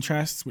your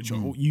interests, which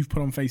are all you've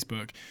put on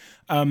Facebook.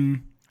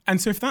 And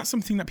so if that's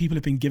something that people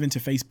have been given to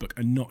Facebook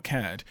and not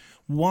cared,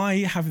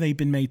 why have they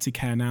been made to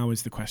care now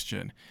is the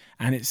question.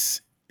 And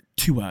it's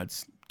 2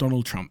 words: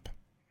 Donald Trump.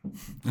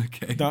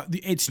 Okay.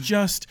 It's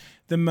just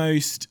the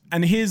most,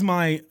 and here's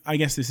my, I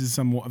guess this is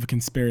somewhat of a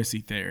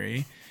conspiracy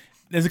theory.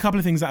 There's a couple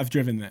of things that have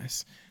driven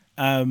this.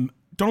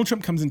 Donald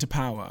Trump comes into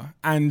power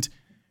and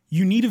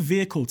you need a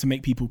vehicle to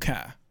make people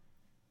care.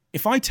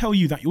 If I tell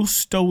you that your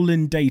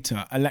stolen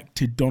data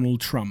elected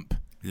Donald Trump,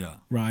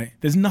 right,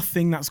 there's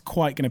nothing that's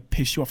quite going to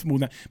piss you off more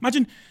than that.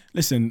 Imagine,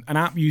 listen, an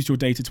app used your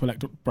data to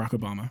elect Barack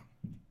Obama.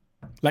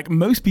 Like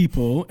most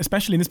people,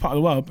 especially in this part of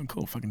the world,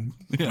 cool, fucking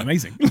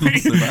amazing. Not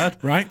so bad.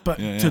 Right? But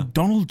to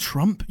Donald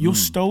Trump, your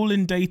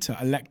stolen data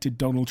elected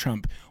Donald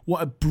Trump.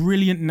 What a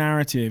brilliant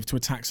narrative to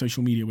attack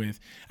social media with.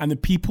 And the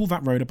people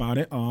that wrote about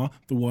it are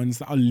the ones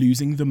that are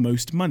losing the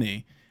most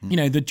money. You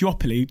know, the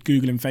duopoly,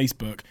 Google and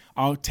Facebook,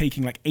 are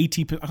taking like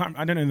 80%.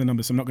 I don't know the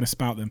numbers, so I'm not going to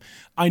spout them.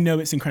 I know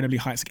it's incredibly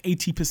high. It's like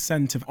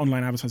 80% of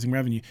online advertising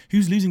revenue.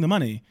 Who's losing the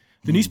money?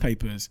 The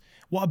newspapers.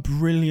 What a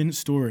brilliant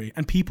story.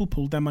 And people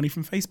pulled their money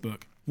from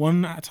Facebook,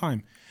 one at a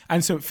time.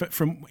 And so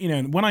from, you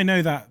know, when I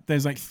know that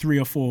there's like 3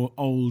 or 4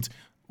 old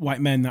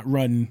white men that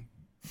run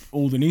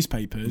all the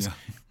newspapers,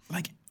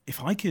 like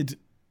if I could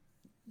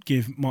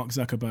give Mark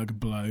Zuckerberg a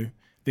blow,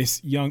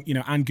 this young, you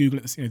know, and Google,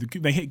 you know,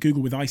 they hit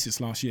Google with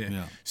ISIS last year.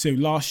 Yeah. So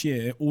last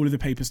year, all of the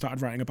papers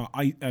started writing about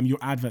your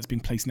adverts being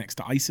placed next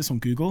to ISIS on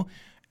Google.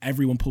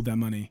 Everyone pulled their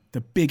money.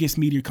 The biggest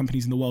media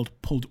companies in the world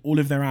pulled all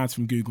of their ads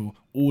from Google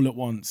all at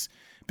once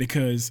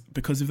because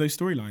of those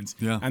storylines.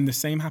 Yeah. And the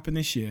same happened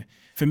this year.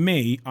 For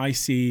me, I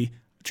see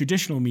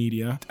traditional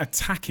media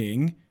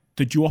attacking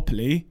the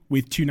duopoly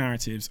with 2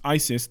 narratives,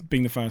 ISIS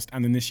being the first,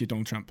 and then this year,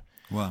 Donald Trump.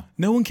 Wow.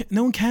 No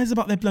one cares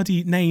about their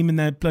bloody name and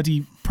their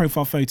bloody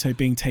profile photo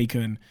being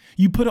taken.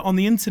 You put it on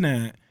the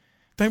internet.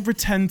 Don't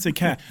pretend to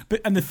care.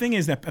 And the thing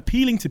is, they're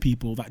appealing to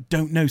people that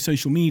don't know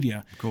social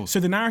media. Of course. So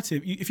the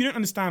narrative, if you don't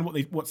understand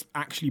what's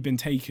actually been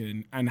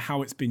taken and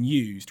how it's been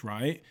used,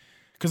 right?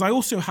 Because I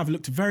also have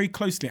looked very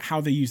closely at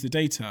how they use the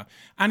data,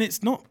 and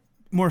it's not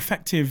more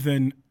effective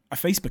than a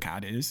Facebook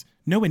ad is.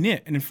 Nowhere near.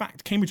 And in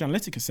fact, Cambridge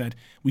Analytica said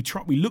we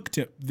looked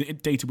at the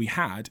data we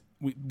had.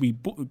 We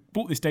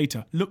bought this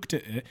data, looked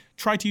at it,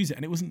 tried to use it,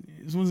 and it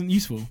wasn't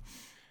useful.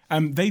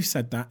 They've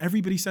said that.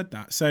 Everybody said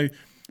that. So,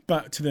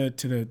 but to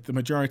the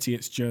majority,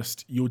 it's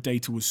just your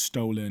data was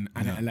stolen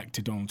and it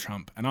elected Donald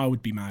Trump, and I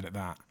would be mad at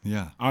that.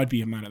 Yeah, I'd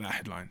be mad at that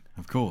headline.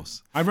 Of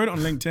course. I wrote it on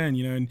LinkedIn,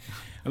 you know, and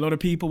a lot of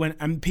people went,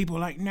 and people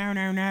were like,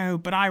 no,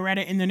 but I read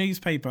it in the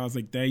newspaper. I was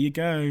like, there you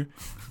go.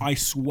 I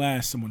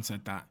swear someone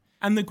said that.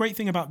 And the great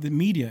thing about the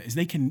media is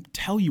they can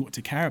tell you what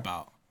to care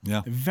about.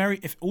 Yeah.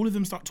 If all of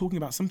them start talking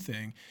about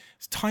something,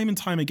 time and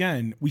time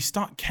again, we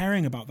start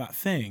caring about that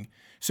thing.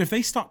 So if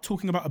they start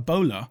talking about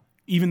Ebola,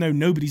 even though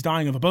nobody's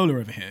dying of Ebola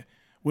over here,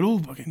 we're all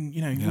fucking,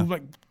 you know, we're all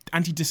like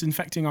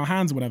anti-disinfecting our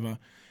hands or whatever.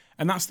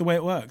 And that's the way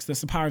it works.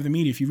 That's the power of the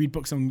media. If you read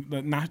books on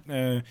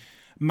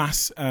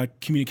mass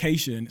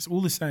communication, it's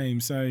all the same.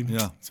 So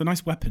it's a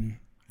nice weapon.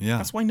 Yeah.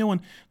 That's why the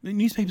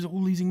newspapers are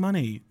all losing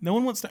money. No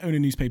one wants to own a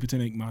newspaper to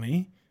make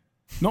money.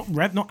 Not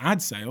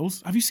ad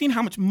sales. Have you seen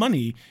how much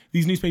money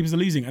these newspapers are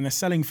losing? And they're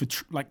selling for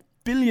like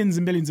billions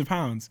and billions of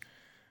pounds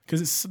because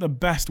it's the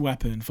best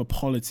weapon for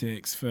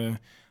politics, for,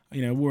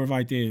 you know, war of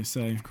ideas.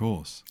 So of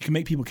course, you can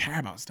make people care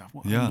about stuff.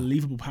 What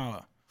unbelievable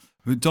power.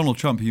 With Donald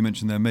Trump, who you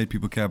mentioned there, made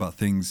people care about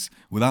things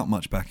without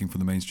much backing from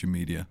the mainstream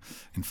media,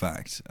 in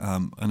fact,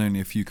 and only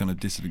a few kind of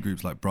dissident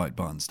groups like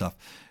Breitbart and stuff.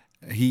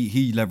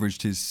 He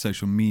leveraged his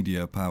social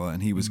media power,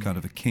 and he was kind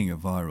of a king of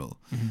viral.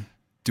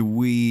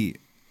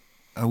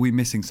 Are we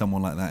missing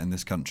someone like that in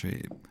this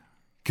country?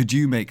 Could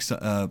you make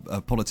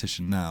a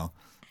politician now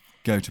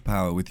go to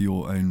power with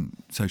your own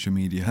social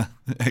media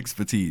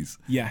expertise?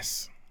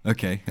 Yes.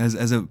 Okay.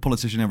 Has a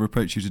politician ever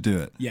approached you to do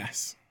it?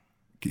 Yes.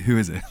 Who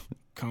is it?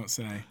 Can't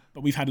say.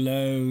 But we've had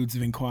loads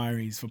of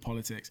inquiries for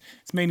politics.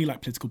 It's mainly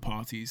like political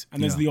parties,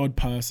 and there's the odd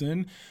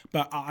person,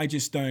 but I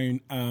just don't,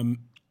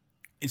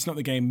 it's not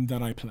the game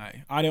that I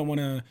play. I don't want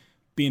to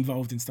be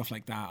involved in stuff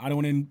like that. I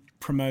don't want to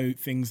promote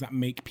things that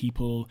make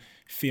people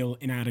feel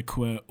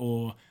inadequate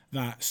or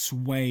that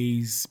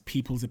sways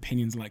people's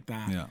opinions like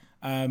that.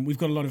 Yeah. We've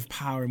got a lot of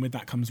power, and with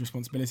that comes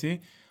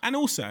responsibility. And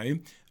also,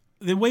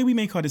 the way we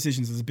make our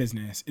decisions as a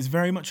business is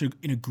very much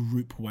in a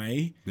group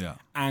way. Yeah.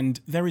 And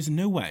there is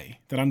no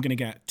way that I'm going to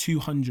get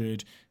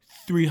 200,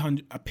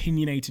 300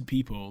 opinionated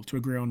people to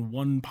agree on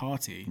one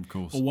party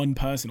or one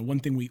person or one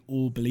thing we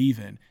all believe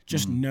in.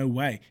 Just no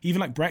way.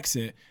 Even like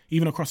Brexit,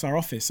 even across our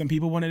office, some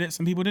people wanted it,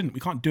 some people didn't. We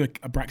can't do a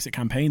Brexit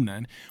campaign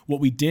then. What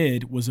we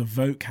did was a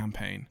vote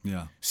campaign.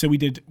 Yeah. So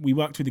we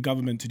worked with the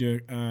government to do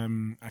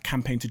a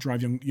campaign to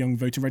drive young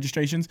voter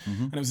registrations.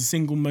 And it was the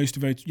single most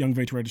young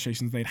voter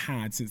registrations they'd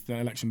had since the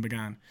election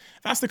began.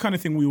 That's the kind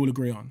of thing we all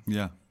agree on.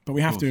 Yeah. But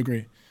we have to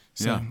agree.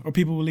 So, or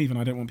people will leave, and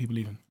I don't want people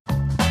leaving.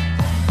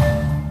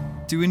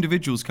 Do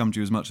individuals come to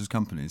you as much as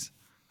companies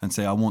and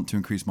say, I want to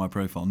increase my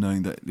profile,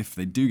 knowing that if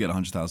they do get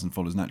 100,000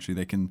 followers, naturally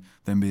they can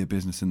then be a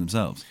business in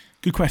themselves?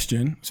 Good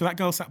question. So that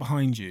girl sat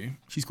behind you,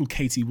 she's called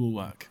Katie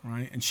Woolwork,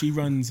 right? And she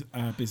runs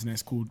a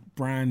business called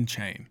Brand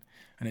Chain.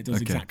 And it does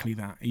exactly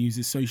that. It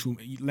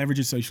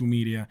leverages social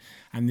media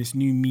and this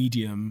new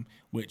medium,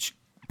 which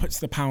puts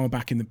the power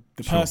back in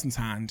the person's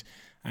hand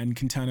and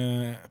can turn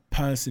a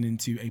person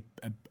into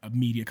a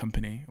media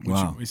company,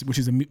 which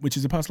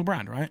is a personal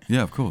brand, right?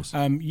 Yeah, of course.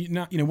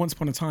 Once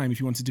upon a time, if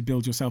you wanted to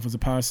build yourself as a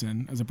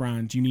person, as a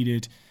brand, you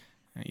needed,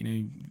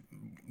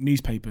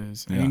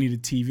 newspapers, and you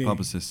needed TV,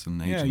 publicists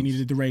and agents. Yeah, you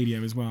needed the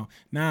radio as well.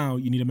 Now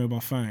you need a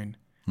mobile phone,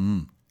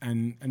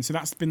 and so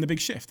that's been the big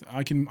shift.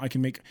 I can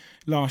make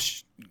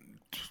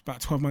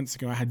about 12 months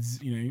ago, I had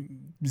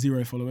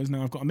 0 followers.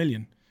 Now I've got 1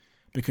 million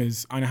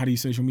because I know how to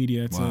use social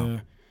media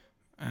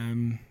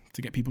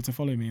to get people to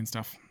follow me and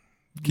stuff.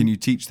 Can you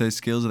teach those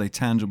skills? Are they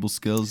tangible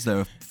skills? Is there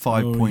a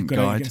 5-point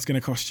guide? It's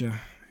going to cost you.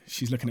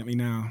 She's looking at me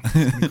now. It's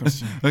going to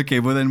cost you. Okay,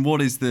 well then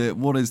what is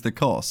the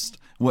cost?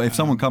 Well, if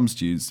someone comes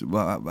to you,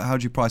 how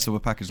do you price up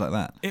a package like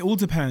that? It all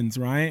depends,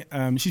 right?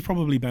 She's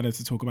probably better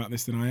to talk about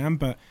this than I am,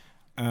 but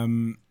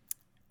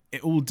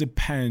it all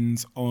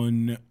depends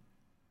on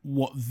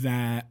what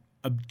their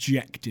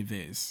objective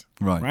is,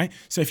 right?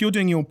 So if you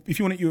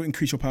want to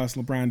increase your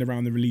personal brand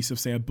around the release of,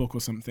 say, a book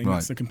or something,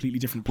 that's a completely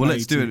different play. Well,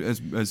 let's do it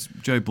as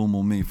Joe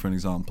Bullmore, me, for an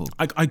example.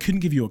 I couldn't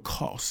give you a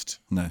cost,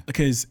 no,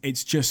 because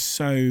it's just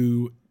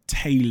so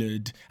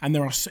tailored, and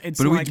there are.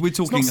 But we're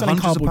talking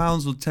hundreds of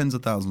pounds or tens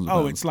of thousands of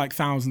pounds? It's like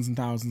thousands and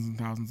thousands and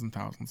thousands and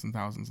thousands and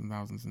thousands and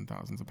thousands and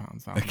thousands of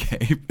pounds.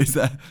 Okay, is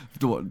that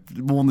more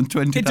than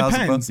 20,000? It depends.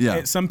 Pounds?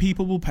 Yeah. Some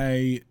people will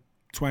pay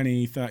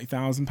 20,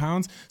 30,000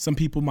 pounds. Some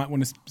people might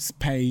want to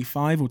pay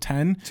 5 or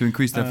 10 to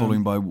increase their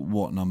following by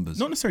what numbers?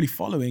 Not necessarily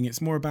following. It's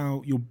more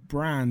about your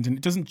brand, and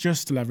it doesn't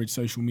just leverage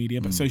social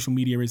media, but social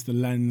media is the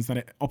lens that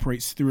it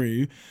operates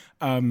through.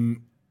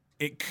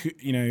 It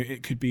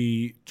could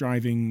be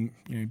driving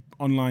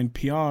online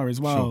PR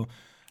as well.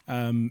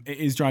 Sure. It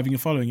is driving your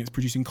following. It's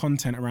producing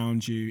content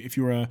around you. If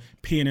you're a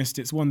pianist,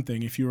 it's one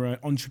thing. If you're an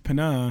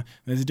entrepreneur,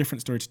 there's a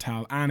different story to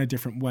tell, and a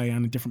different way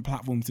and a different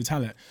platform to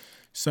tell it.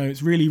 So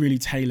it's really, really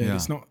tailored. Yeah.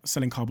 It's not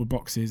selling cardboard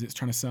boxes. It's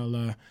trying to sell,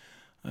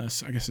 a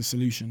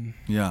solution.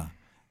 Yeah.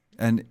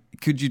 And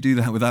could you do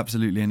that with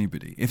absolutely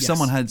anybody? If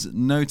someone has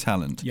no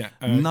talent,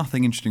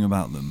 nothing interesting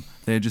about them,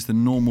 they're just a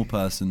normal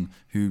person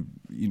who,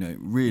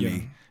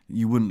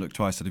 you wouldn't look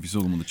twice at if you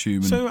saw them on the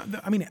tube.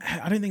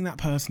 I don't think that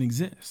person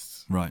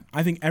exists. Right.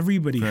 I think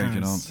everybody Very has.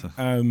 good answer.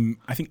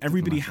 I think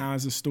everybody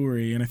has a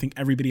story, and I think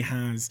everybody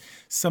has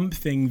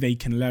something they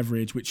can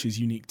leverage which is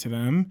unique to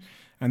them.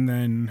 And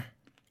then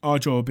our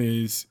job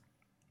is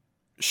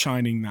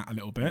shining that a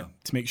little bit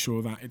to make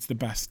sure that it's the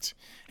best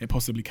it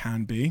possibly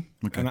can be.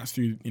 Okay. And that's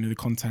through, the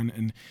content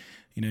and,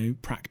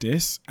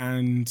 practice,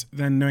 and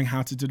then knowing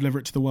how to deliver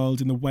it to the world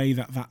in the way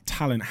that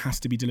talent has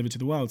to be delivered to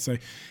the world. So,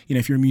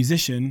 if you're a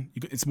musician,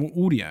 it's more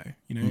audio,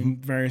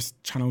 various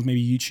channels,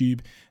 maybe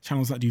YouTube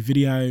channels that do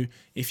video.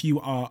 If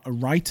you are a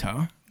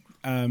writer,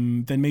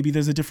 then maybe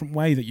there's a different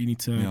way that you need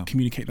to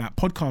communicate that.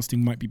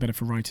 Podcasting might be better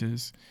for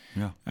writers,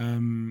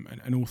 and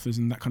authors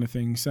and that kind of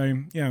thing. So,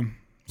 well,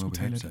 we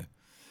hope so.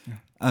 Yeah.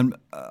 And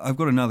I've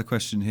got another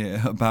question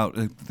here about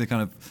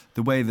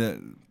the way that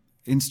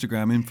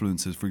Instagram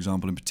influencers, for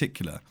example, in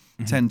particular,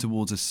 tend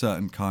towards a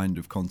certain kind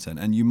of content,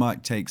 and you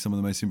might take some of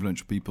the most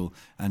influential people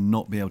and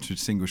not be able to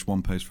distinguish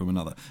one post from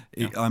another.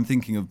 I'm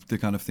thinking of the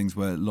kind of things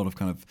where a lot of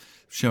kind of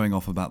showing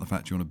off about the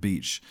fact you're on a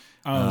beach.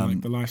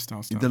 Like the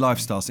lifestyle stuff. The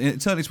lifestyle.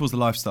 It certainly towards the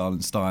lifestyle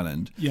and style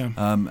end. Yeah.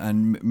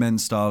 And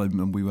men's style,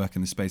 and we work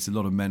in the space, a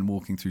lot of men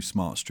walking through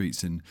smart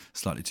streets in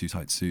slightly too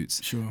tight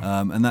suits. Sure.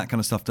 And that kind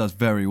of stuff does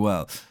very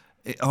well.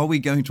 Are we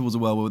going towards a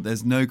world where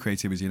there's no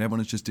creativity and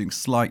everyone is just doing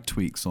slight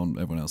tweaks on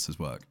everyone else's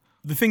work?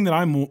 The thing that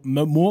I'm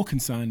more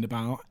concerned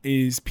about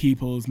is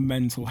people's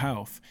mental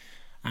health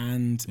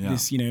and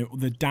this,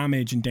 the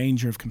damage and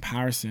danger of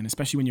comparison,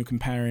 especially when you're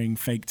comparing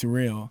fake to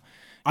real.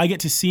 I get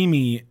to see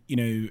me,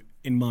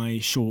 in my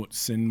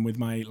shorts and with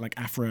my like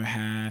afro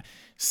hair,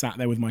 sat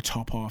there with my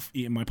top off,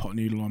 eating my pot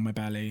noodle on my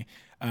belly.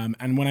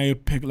 And when I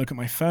look at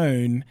my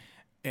phone,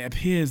 it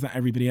appears that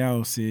everybody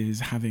else is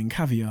having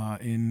caviar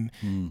in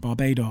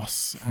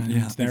Barbados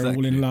and they're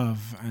all in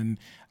love and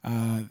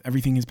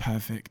everything is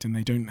perfect and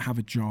they don't have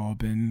a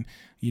job and,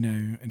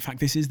 in fact,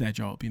 this is their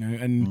job,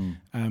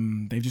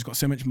 and they've just got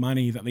so much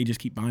money that they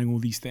just keep buying all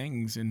these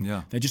things and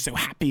they're just so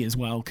happy as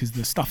well because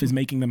the stuff is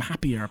making them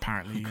happier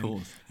apparently. Of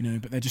course.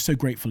 And, but they're just so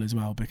grateful as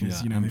well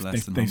because,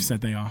 they've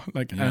said they are.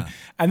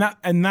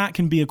 And that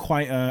can be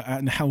quite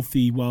a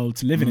healthy world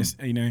to live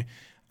in,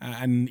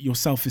 and your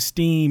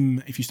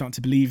self-esteem, if you start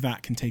to believe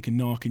that, can take a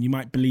knock and you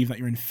might believe that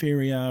you're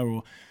inferior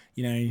or,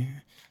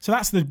 So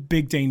that's the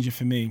big danger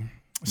for me.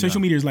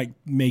 Social media is like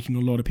making a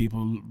lot of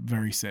people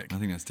very sick. I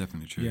think that's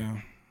definitely true.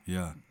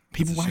 Yeah.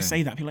 People, when I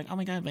say that, people are like, oh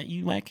my God, but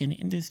you work in the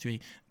industry.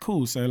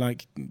 Cool. So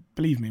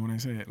believe me when I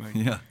say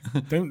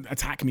it. Don't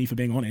attack me for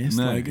being honest.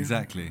 No,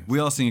 exactly. We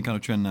are seeing a kind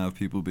of trend now of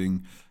people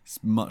being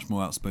much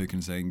more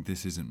outspoken, saying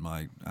this isn't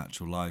my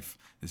actual life.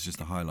 It's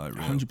just a highlight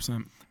reel.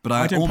 100%. But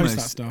I don't almost,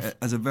 post that stuff.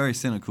 as a very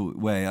cynical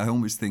way, I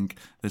almost think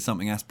there's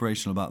something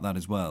aspirational about that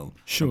as well.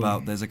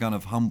 Sure. There's a kind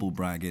of humble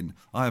bragging.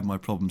 I have my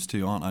problems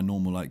too. Aren't I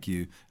normal like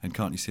you? And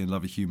can't you see a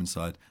lovely human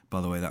side? By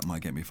the way, that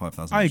might get me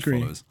 5,000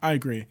 followers. I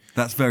agree.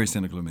 That's very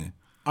cynical of me.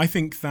 I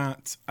think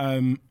that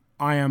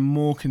I am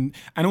more... and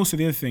also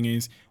the other thing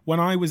is, when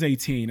I was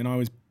 18 and I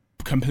was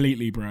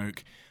completely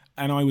broke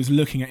and I was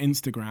looking at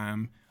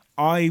Instagram,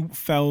 I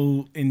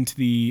fell into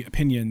the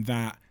opinion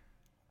that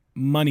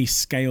money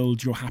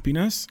scaled your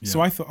happiness. Yeah.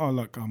 So I thought,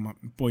 my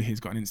boy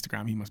here's got an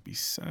Instagram. He must be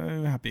so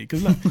happy.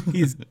 Because look,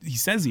 he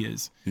says he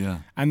is. Yeah.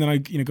 And then I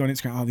go on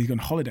Instagram, he's on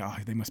holiday. Oh,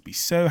 they must be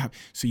so happy.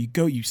 So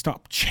you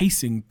start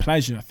chasing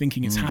pleasure,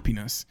 thinking it's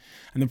happiness.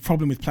 And the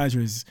problem with pleasure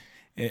is,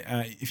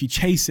 if you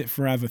chase it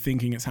forever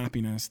thinking it's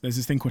happiness, there's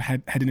this thing called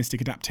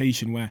hedonistic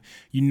adaptation where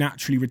you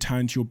naturally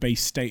return to your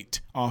base state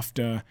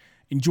after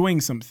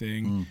enjoying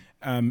something.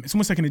 It's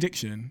almost like an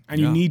addiction and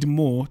you need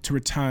more to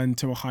return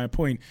to a higher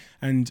point.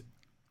 And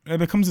there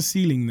becomes a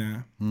ceiling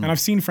there. And I've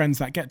seen friends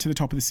that get to the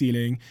top of the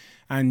ceiling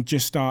and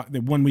just start, the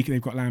 1 week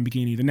they've got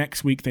Lamborghini, the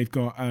next week they've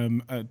got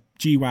a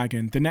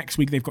G-Wagon, the next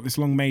week they've got this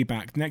long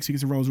Maybach, the next week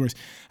it's a Rolls Royce.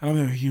 And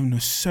I'm like, you're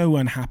so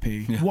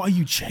unhappy. Yeah. What are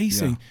you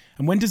chasing? Yeah.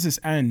 And when does this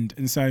end?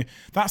 And so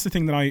that's the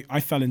thing that I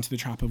fell into the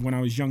trap of when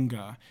I was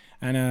younger.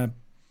 And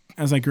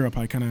as I grew up,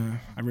 I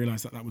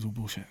realized that was all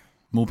bullshit.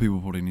 More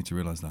people probably need to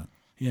realize that.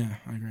 Yeah,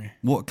 I agree.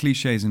 What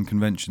cliches and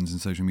conventions in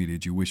social media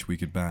do you wish we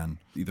could ban?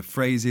 Either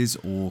phrases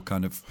or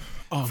kind of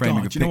framing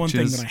of pictures? Do you know one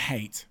thing that I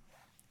hate?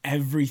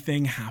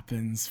 Everything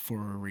happens for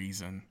a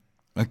reason.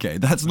 Okay,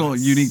 that's not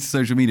unique to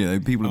social media though.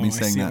 People have been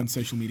saying that. I see it on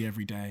social media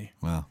every day.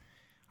 Wow.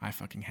 I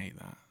fucking hate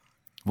that.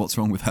 What's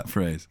wrong with that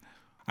phrase?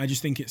 I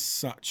just think it's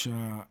such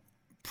a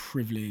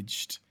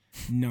privileged,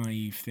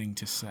 naive thing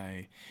to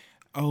say.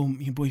 Oh,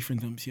 your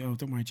boyfriend dumps you. Oh,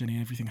 don't worry, Jenny,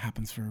 everything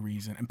happens for a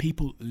reason. And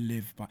people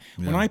live by...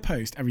 Yeah. When I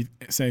post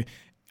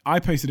I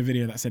posted a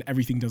video that said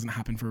everything doesn't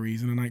happen for a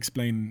reason, and I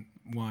explain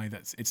why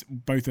it's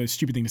both a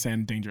stupid thing to say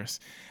and dangerous.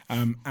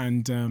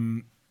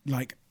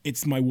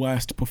 It's my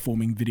worst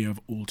performing video of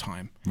all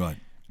time. Right.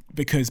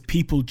 Because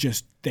people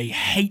they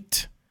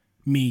hate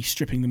me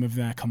stripping them of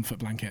their comfort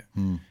blanket.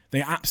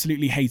 They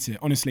absolutely hate it,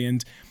 honestly.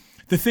 And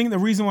the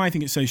reason why I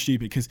think it's so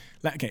stupid, because,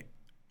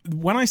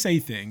 when I say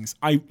things,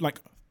 I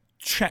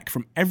check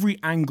from every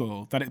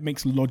angle that it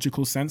makes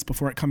logical sense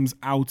before it comes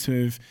out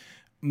of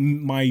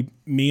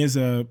me as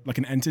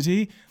an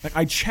entity.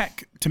 I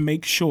check to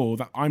make sure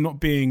that I'm not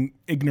being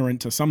ignorant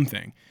to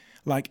something.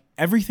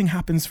 Everything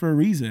happens for a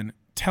reason.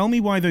 Tell me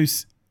what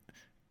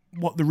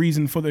the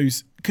reason for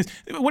those, because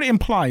what it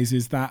implies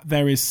is that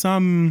there is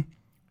some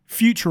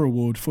future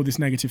reward for this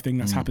negative thing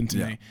that's happened to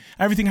me.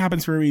 Everything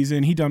happens for a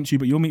reason. He dumped you,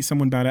 but you'll meet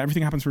someone better.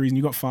 Everything happens for a reason.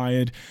 You got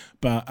fired,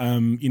 but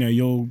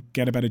you'll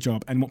get a better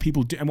job. And what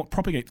people do, and what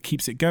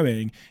keeps it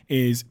going,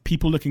 is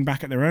people looking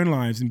back at their own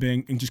lives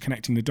and just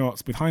connecting the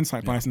dots with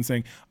hindsight bias and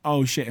saying,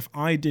 "Oh shit! If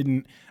I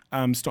didn't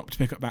stop to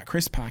pick up that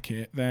crisp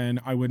packet,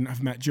 then I wouldn't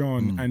have met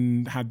John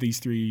and had these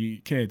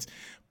 3 kids."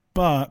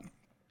 But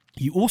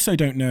you also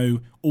don't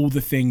know all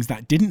the things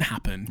that didn't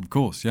happen. Of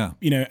course, yeah.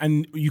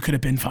 And you could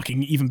have been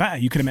fucking even better.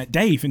 You could have met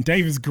Dave, and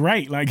Dave is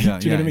great. Do you know what I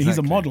mean? Exactly. He's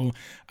a model.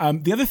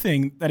 The other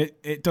thing that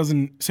it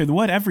doesn't, so the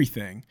word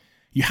everything,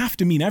 you have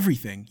to mean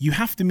everything. You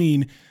have to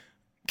mean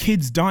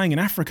kids dying in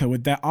Africa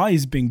with their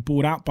eyes being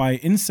bored out by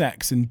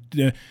insects, and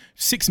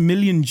 6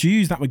 million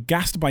Jews that were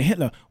gassed by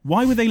Hitler.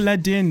 Why were they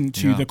led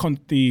into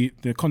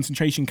the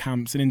concentration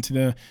camps and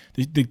into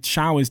the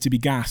showers to be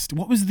gassed?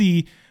 What was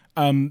the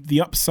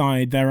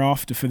upside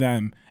thereafter for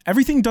them?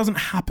 Everything doesn't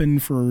happen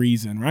for a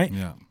reason, right?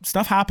 Yeah.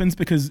 Stuff happens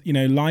because,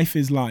 life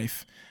is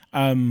life.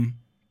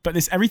 But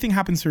this everything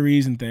happens for a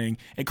reason thing,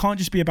 it can't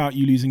just be about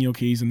you losing your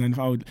keys and then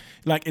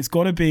it's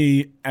got to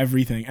be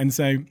everything. And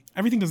so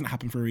everything doesn't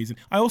happen for a reason.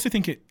 I also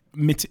think it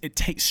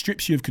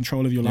strips you of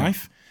control of your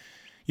life.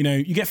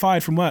 You get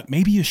fired from work.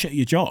 Maybe you're shit at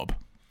your job.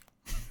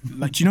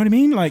 Do you know what I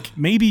mean?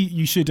 Maybe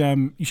you should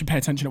pay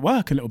attention at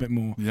work a little bit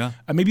more. Yeah.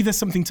 Maybe there's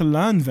something to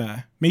learn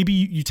there. Maybe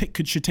you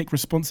should take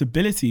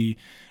responsibility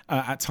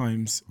at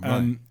times.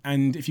 Right.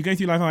 And if you go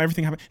through life,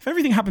 if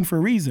everything happened for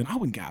a reason, I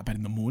wouldn't get out of bed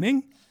in the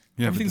morning.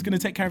 Yeah, everything's going to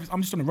take care of it.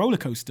 I'm just on a roller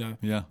coaster.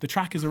 Yeah. The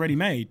track is already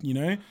made,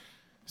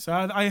 So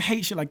I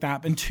hate shit like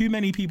that. And too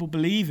many people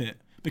believe it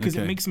because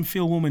it makes them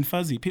feel warm and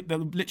fuzzy.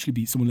 There'll literally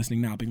be someone listening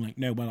now being like,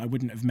 no, well, I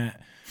wouldn't have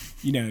met,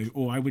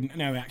 or I wouldn't,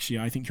 no, actually,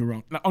 I think you're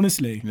wrong.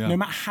 Honestly, no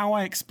matter how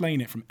I explain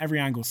it from every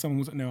angle, someone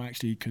was like, no,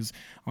 actually, because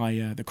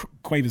the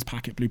Quavers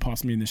packet blew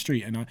past me in the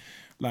street. And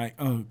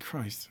oh,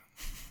 Christ.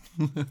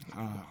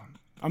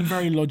 I'm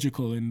very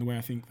logical in the way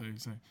I think, though.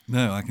 So.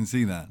 No, I can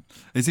see that.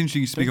 It's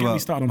interesting you speak Don't about. Get me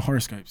started on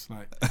horoscopes.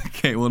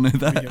 Okay, well, no,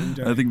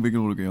 I think we can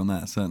all agree on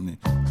that, certainly.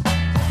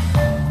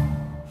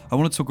 I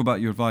want to talk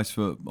about your advice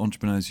for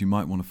entrepreneurs who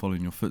might want to follow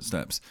in your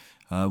footsteps.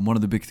 One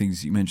of the big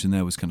things you mentioned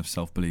there was kind of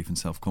self-belief and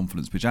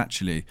self-confidence, which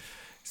actually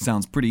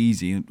sounds pretty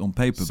easy on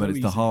paper, but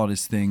it's the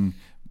hardest thing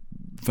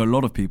for a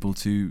lot of people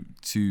to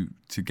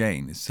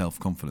gain is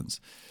self-confidence.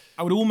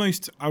 I would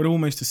almost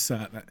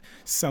assert that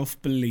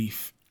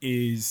self-belief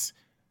is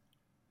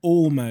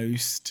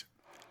almost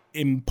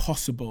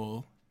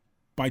impossible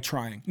by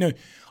trying. No,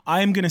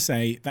 I am going to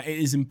say that it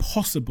is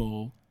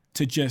impossible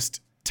to just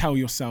tell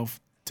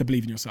yourself to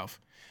believe in yourself.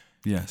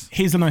 Yes.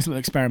 Here's a nice little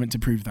experiment to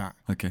prove that.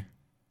 Okay.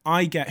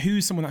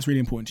 Who's someone that's really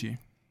important to you?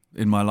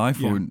 In my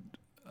life or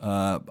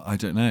I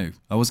don't know.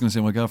 I was going to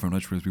say my girlfriend. I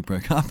just realized we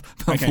broke up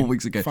about 4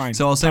 weeks ago. Fine.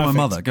 So I'll say my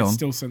mother. Go on.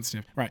 Still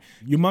sensitive. Right.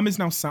 Your mum is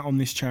now sat on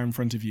this chair in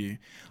front of you.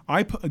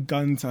 I put a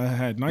gun to her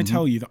head and I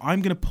tell you that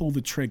I'm going to pull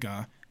the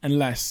trigger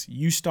unless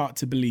you start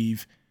to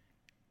believe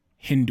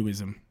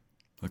Hinduism.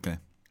 Okay.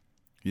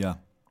 Yeah.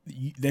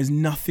 There's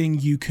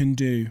nothing you can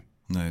do.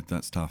 No,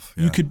 that's tough.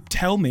 Yeah. You could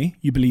tell me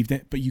you believed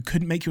it, but you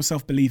couldn't make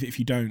yourself believe it if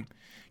you don't.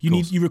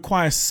 You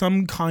require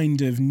some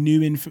kind of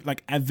new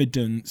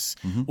evidence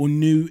or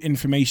new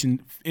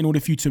information in order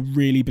for you to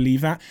really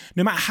believe that.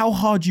 No matter how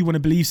hard you want to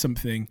believe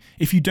something,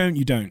 if you don't,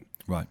 you don't.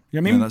 Right.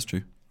 You know what I mean? No, that's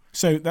true.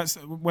 So that's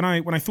when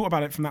I thought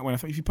about it from that way. I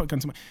thought, if you put a gun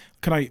to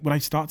my, would I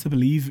start to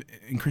believe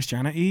in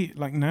Christianity?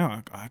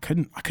 No, I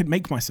couldn't. I couldn't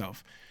make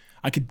myself.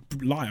 I could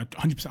lie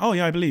 100%. Oh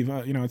yeah, I believe.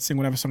 I'd sing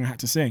whatever song I had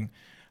to sing.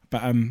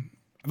 But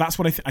that's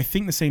what I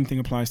think. The same thing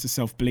applies to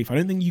self-belief. I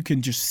don't think you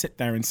can just sit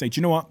there and say, do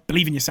you know what?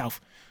 Believe in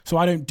yourself. So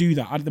I don't do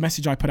that. The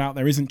message I put out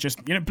there isn't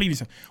just believe in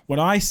yourself. What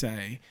I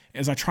say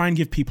is I try and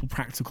give people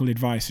practical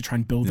advice to try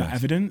and build that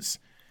evidence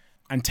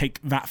and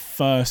take that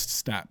first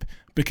step,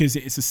 because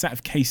it's a set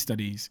of case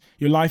studies.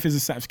 Your life is a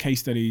set of case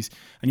studies,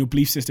 and your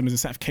belief system is a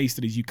set of case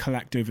studies you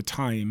collect over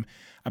time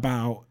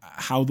about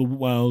how the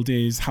world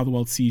is, how the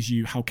world sees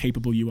you, how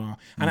capable you are.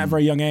 And at a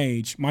very young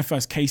age, my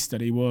first case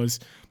study was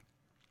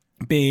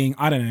being,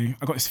 I don't know,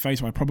 I got this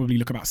photo, I probably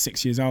look about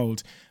 6 years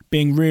old,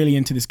 being really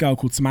into this girl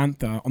called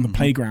Samantha on the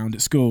playground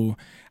at school.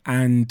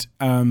 And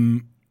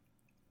on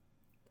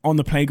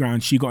the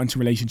playground, she got into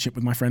a relationship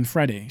with my friend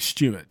Freddie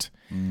Stewart.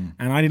 And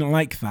I didn't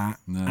like that.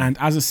 No. And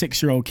as a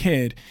 6-year-old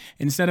kid,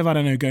 instead of,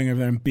 going over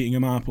there and beating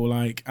him up or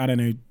I don't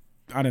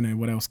know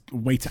what else,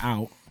 wait it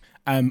out,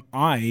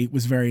 I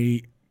was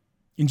very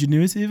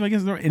ingenuitive, I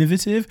guess, or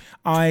innovative.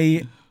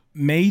 I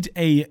made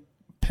a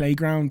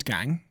playground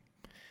gang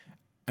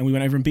and we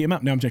went over and beat him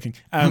up. No, I'm joking.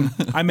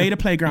 I made a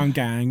playground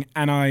gang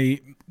and I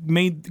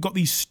got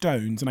these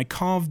stones and I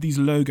carved these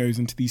logos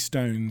into these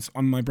stones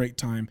on my break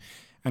time.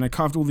 And I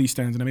carved all these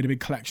stones and I made a big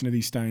collection of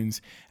these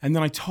stones. And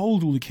then I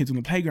told all the kids on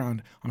the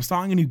playground, I'm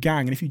starting a new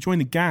gang. And if you join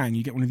the gang,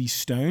 you get one of these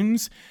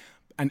stones.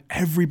 And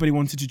everybody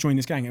wanted to join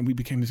this gang. And we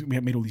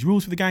had made all these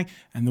rules for the gang.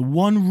 And the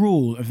one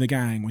rule of the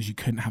gang was you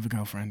couldn't have a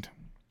girlfriend.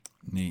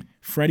 Neat.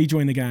 Freddie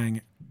joined the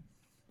gang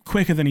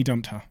quicker than he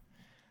dumped her.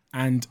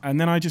 And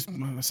then I just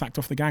sacked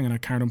off the gang and I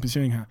carried on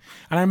pursuing her.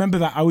 And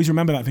I always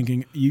remember that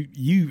thinking,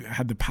 you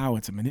had the power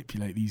to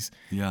manipulate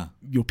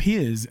your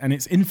peers, and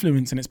its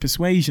influence and its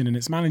persuasion and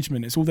its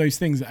management. It's all those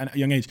things at a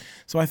young age.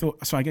 So I thought,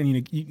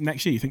 again,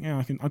 next year you think,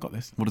 I got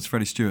this. What does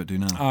Freddie Stewart do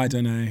now? I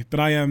don't know.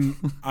 But I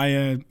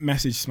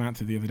messaged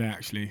Samantha the other day,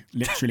 actually,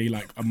 literally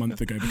like a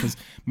month ago, because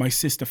my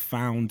sister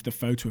found the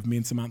photo of me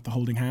and Samantha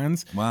holding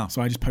hands. Wow.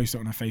 So I just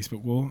posted it on her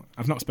Facebook wall.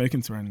 I've not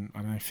spoken to her in,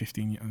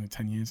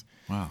 10 years.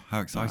 Wow,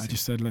 how exciting. I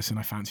just said, listen,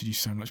 I fancied you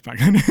so much back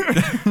then.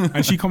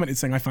 And she commented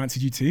saying I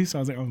fancied you too. So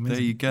I was like, oh, amazing.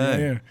 There you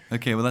go. Yeah.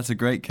 Okay, well, that's a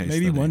great case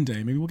Maybe study. one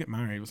day, maybe we'll get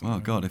married or something. Oh,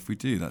 God, if we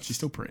do, she's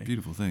still pretty. A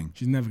beautiful thing.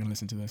 She's never going to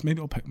listen to this.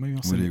 Maybe I'll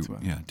send it to her.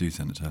 Yeah, do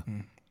send it to her.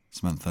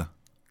 Samantha,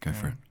 Go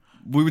for it.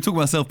 We were talking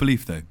about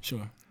self-belief though.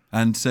 Sure.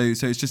 And so it's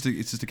just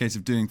a case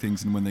of doing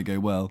things, and when they go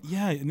well.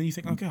 Yeah, and then you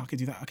think, okay, I could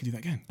do that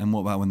again. And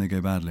what about when they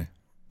go badly?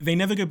 They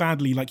never go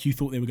badly like you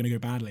thought they were going to go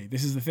badly.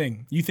 This is the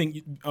thing. You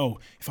think,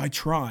 if I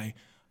try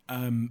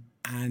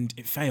and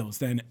it fails,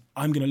 then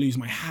I'm going to lose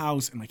my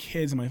house and my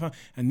kids and my phone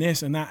and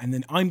this and that, and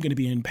then I'm going to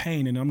be in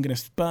pain and I'm going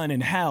to burn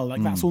in hell.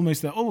 Like that's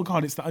almost the, oh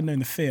God, it's the unknown,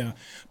 the fear.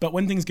 But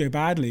when things go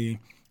badly,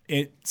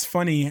 it's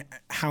funny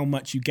how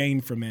much you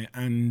gain from it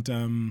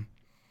and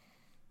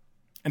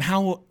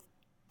how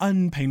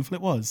unpainful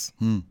it was.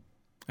 And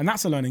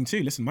that's a learning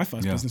too. Listen, my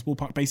first business,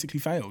 Ballpark, basically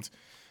failed.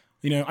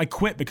 I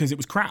quit because it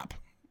was crap.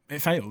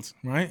 It failed,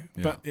 right?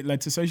 Yeah. But it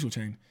led to Social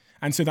Chain.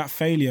 And so that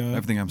failure...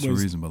 Everything happens for a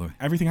reason, by the way.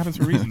 Everything happens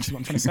for a reason, which is what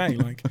I'm trying to say.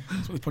 Like,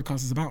 that's what this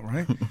podcast is about,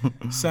 right?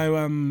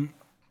 So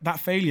that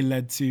failure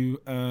led to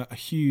a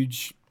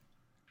huge,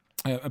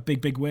 a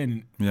big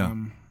win. Yeah.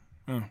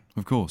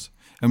 Of course.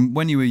 And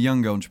when you were a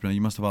younger entrepreneur,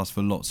 you must have asked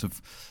for lots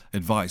of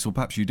advice, or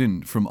perhaps you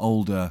didn't, from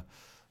older,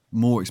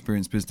 more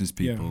experienced business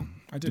people.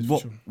 Yeah, I did,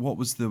 What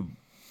was the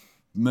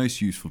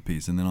most useful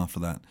piece? And then after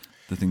that,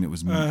 the thing that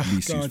was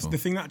least useful? The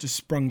thing that just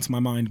sprung to my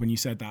mind when you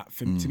said that,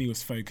 to me,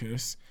 was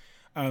focus.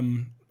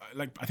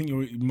 I think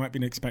you might have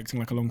been expecting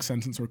like a long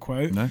sentence or a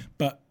quote, no?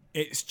 But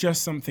it's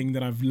just something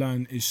that I've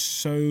learned is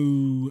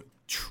so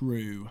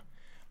true.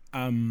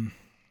 A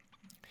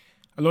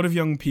lot of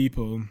young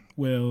people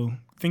will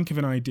think of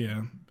an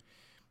idea,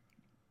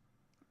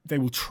 they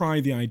will try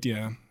the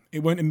idea, it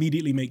won't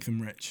immediately make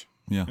them rich.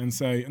 Yeah. And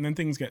then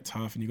things get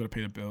tough and you've got to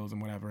pay the bills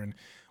and whatever, and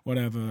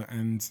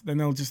then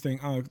they'll just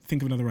think of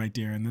another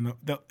idea, and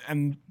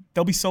then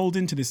they'll be sold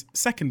into this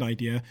second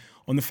idea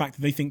on the fact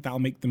that they think that'll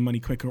make them money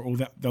quicker, or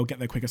that they'll get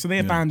there quicker. So they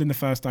abandon the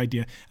first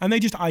idea and they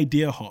just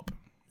idea hop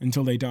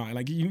until they die.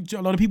 Like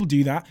a lot of people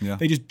do that. Yeah.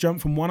 They just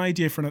jump from one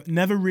idea for another,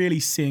 never really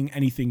seeing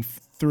anything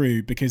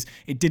through because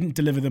it didn't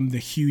deliver them the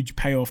huge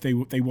payoff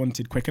they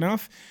wanted quick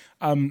enough.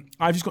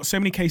 I've just got so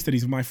many case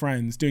studies of my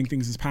friends doing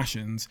things as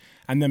passions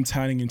and them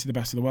turning into the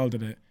best of the world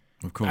at it.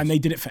 Of course. And they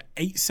did it for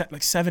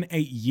 7,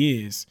 8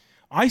 years.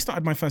 I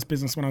started my first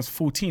business when I was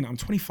 14. I'm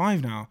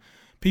 25 now.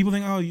 People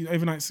think, you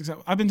overnight success.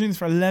 I've been doing this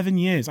for 11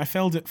 years. I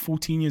failed at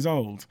 14 years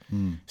old.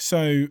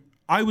 So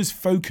I was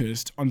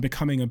focused on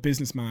becoming a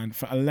businessman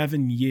for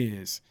 11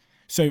 years.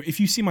 So if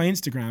you see my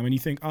Instagram and you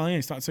think, I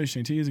started Social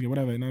Chain 2 years ago,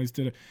 whatever, and I was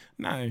did it.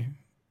 No,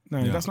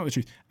 that's not the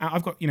truth.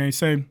 I've got,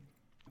 so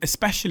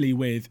especially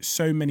with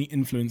so many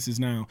influencers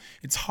now,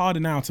 it's harder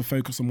now to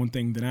focus on one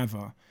thing than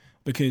ever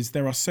because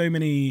there are so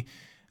many.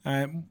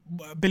 A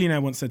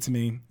billionaire once said to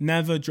me,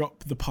 never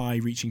drop the pie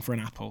reaching for an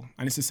apple.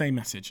 And it's the same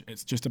message.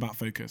 It's just about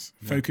focus.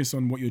 Yeah. Focus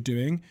on what you're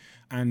doing.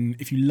 And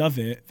if you love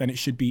it, then it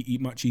should be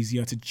much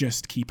easier to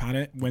just keep at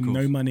it. When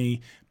no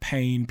money,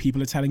 pain,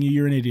 people are telling you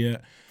you're an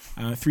idiot.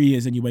 3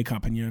 years and you wake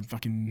up and you're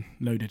fucking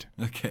loaded.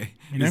 Okay.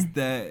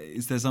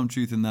 Is there some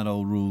truth in that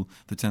old rule,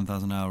 the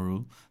 10,000 hour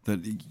rule,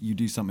 that you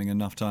do something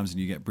enough times and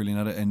you get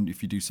brilliant at it, and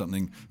if you do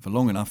something for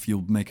long enough,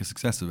 you'll make a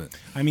success of it?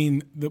 I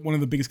mean, one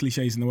of the biggest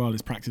cliches in the world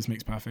is practice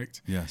makes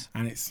perfect. Yes.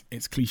 And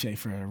it's cliche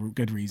for a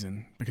good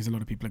reason because a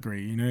lot of people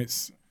agree.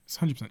 It's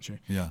 100% true.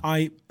 Yeah.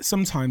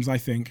 Sometimes I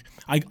think,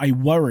 I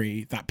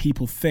worry that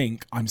people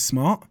think I'm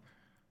smart.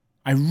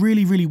 I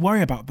really, really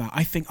worry about that.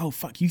 I think,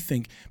 you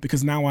think,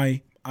 because now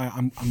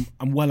I'm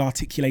well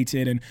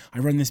articulated and I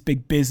run this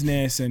big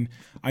business and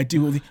I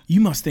do all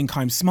you must think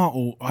I'm smart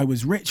or I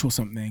was rich or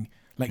something.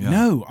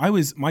 No,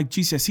 my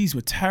GCSEs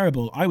were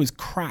terrible. I was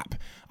crap.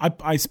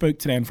 I spoke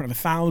today in front of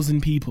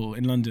 1,000 people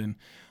in London.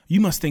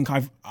 You must think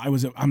I'm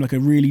like a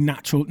really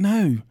natural.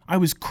 No, I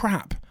was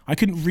crap. I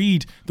couldn't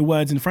read the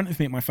words in front of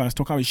me at my first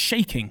talk. I was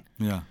shaking.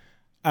 Yeah.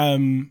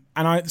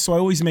 So I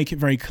always make it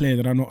very clear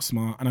that I'm not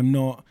smart and I'm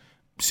not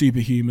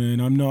superhuman.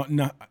 I'm not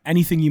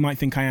anything you might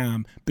think I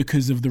am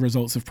because of the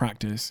results of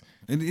practice.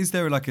 And is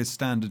there like a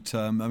standard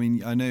term? I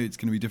mean, I know it's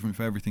going to be different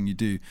for everything you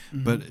do,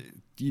 but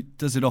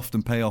does it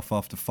often pay off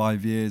after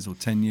 5 years or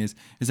 10 years?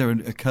 Is there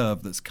a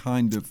curve that's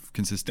kind of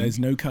consistent? There's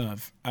no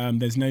curve.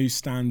 There's no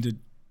standard.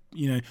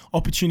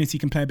 Opportunity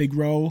can play a big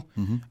role.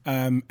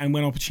 And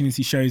when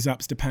opportunity shows up,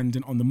 it's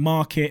dependent on the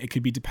market. It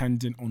could be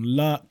dependent on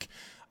luck.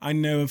 I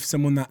know of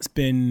someone that's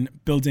been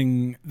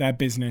building their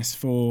business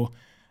for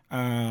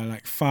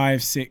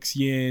 5-6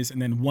 years,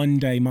 and then one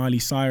day Miley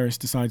Cyrus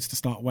decides to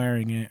start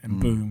wearing it,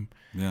 and boom.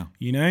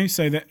 Yeah.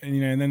 So that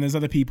and then there's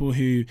other people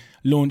who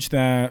launch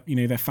their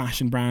their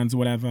fashion brands or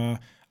whatever,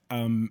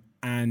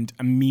 and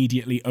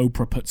immediately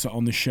Oprah puts it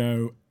on the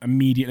show,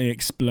 immediately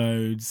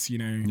explodes.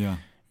 Yeah.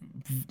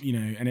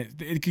 And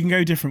it can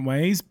go different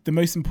ways. The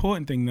most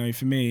important thing though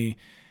for me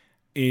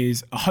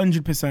is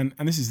 100%,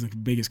 and this is the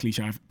biggest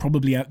cliche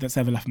that's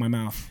ever left my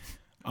mouth.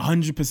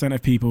 100%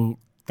 of people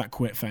that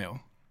quit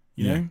fail.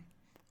 You know,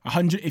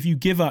 100. If you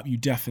give up, you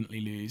definitely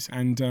lose.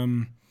 And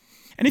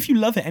if you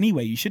love it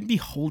anyway, you shouldn't be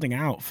holding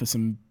out for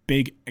some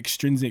big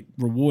extrinsic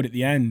reward at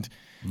the end.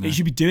 No. You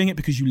should be doing it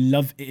because you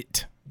love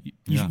it.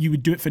 You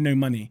would do it for no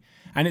money.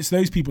 And it's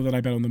those people that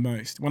I bet on the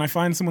most. When I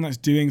find someone that's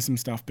doing some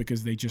stuff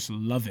because they just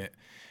love it,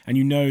 and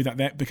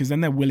that because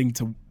then they're willing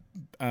to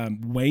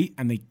weight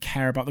and they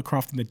care about the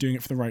craft and they're doing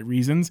it for the right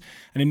reasons.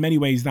 And in many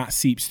ways that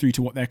seeps through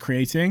to what they're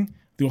creating,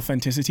 the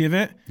authenticity of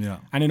it. Yeah.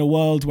 And in a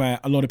world where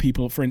a lot of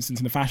people, for instance,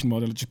 in the fashion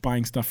world, are just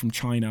buying stuff from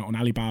China on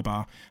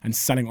Alibaba and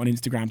selling it on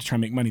Instagram to try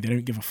and make money, they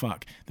don't give a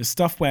fuck. The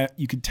stuff where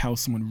you could tell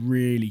someone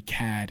really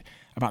cared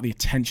about the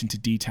attention to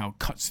detail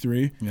cuts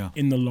through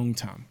in the long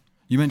term.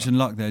 You mentioned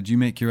luck there. Do you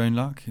make your own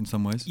luck in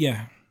some ways?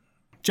 Yeah.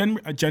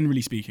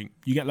 Generally speaking,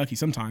 you get lucky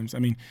sometimes. I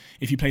mean,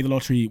 if you play the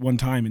lottery one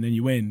time and then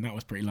you win, that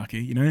was pretty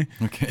lucky, you know?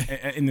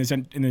 Okay. In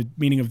the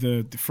meaning of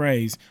the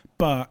phrase.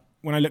 But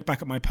when I look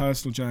back at my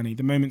personal journey,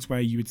 the moments where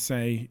you would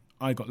say,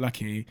 I got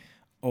lucky,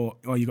 or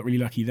you got really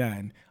lucky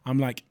then, I'm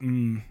like,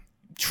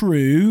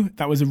 true,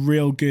 that was a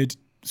real good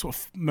sort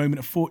of moment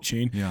of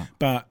fortune. Yeah.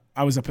 But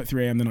I was up at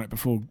 3 a.m. the night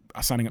before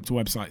signing up to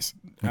websites,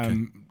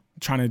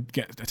 trying to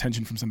get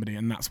attention from somebody.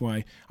 And that's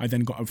why I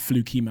then got a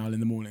fluke email in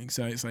the morning.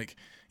 So it's like,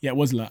 yeah, it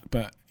was luck,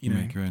 but you know,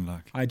 make your own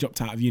luck. I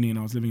dropped out of uni and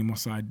I was living in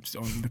Moss Side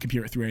on the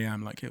computer at 3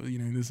 a.m. Like, you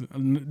know, there's a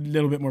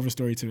little bit more of a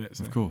story to it.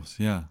 So. Of course,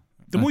 yeah.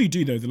 The more you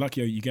do, though, the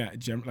luckier you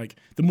get. Like,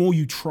 the more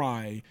you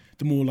try,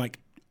 the more like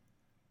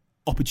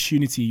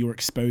opportunity you're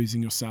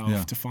exposing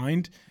yourself to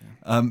find.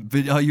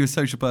 But are you a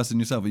social person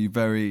yourself? Do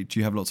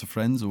you have lots of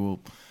friends or?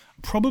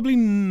 Probably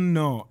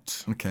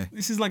not. Okay.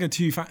 This is like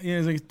it's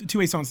like a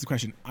two-way to answer the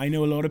question. I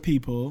know a lot of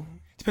people.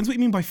 Depends what you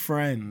mean by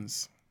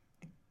friends.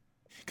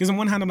 Because on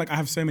one hand, I'm like, I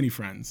have so many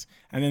friends.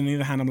 And then on the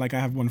other hand, I'm like, I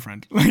have one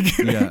friend. Like,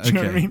 do you know what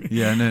I mean?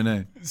 Yeah,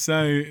 no.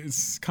 So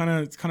it's kind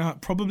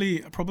of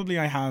probably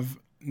I have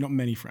not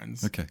many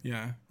friends. Okay.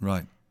 Yeah.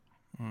 Right.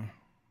 Well,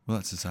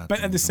 that's a sad But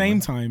thing, at the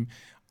same time,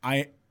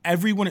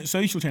 everyone at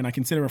Social Chain I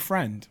consider a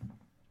friend.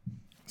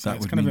 So that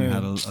would mean you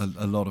had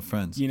a lot of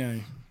friends. You know.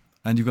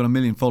 And you've got 1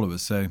 million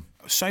followers,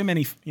 so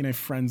many,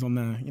 friends on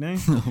there, you know?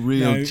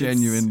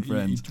 genuine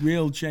friends.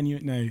 Real,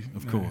 genuine,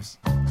 Of course.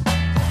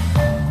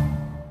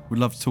 We'd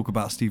love to talk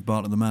about Steve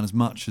Bartlett, the man, as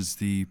much as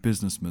the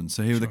businessman.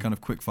 So here are the kind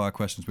of quick fire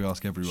questions we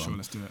ask everyone. Sure,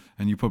 let's do it.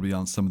 And you probably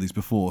answered some of these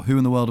before. Who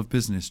in the world of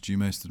business do you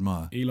most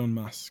admire? Elon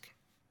Musk.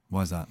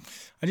 Why is that?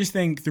 I just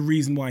think the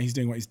reason why he's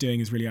doing what he's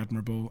doing is really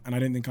admirable. And I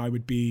don't think I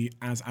would be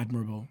as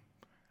admirable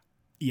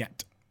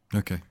yet.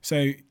 Okay.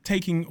 So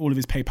taking all of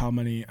his PayPal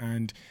money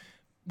and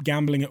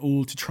gambling it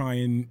all to try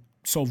and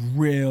solve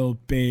real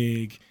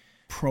big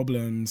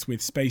problems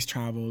with space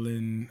travel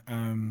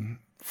and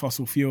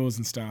fossil fuels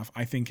and stuff,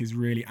 I think is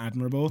really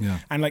admirable. Yeah.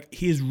 And like,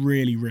 he is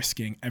really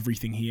risking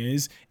everything he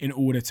is in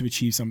order to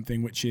achieve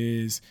something which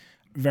is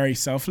very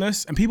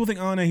selfless. And people think,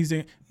 oh no, he's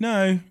doing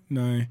no.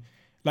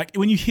 Like,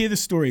 when you hear the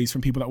stories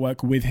from people that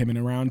work with him and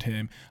around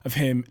him of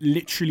him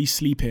literally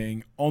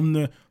sleeping on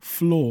the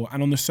floor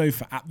and on the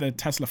sofa at the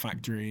Tesla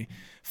factory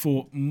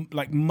for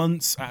like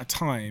months at a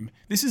time,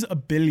 this is a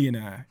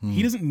billionaire.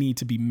 He doesn't need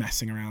to be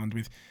messing around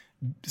with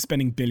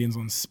spending billions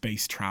on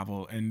space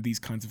travel and these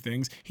kinds of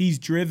things. He's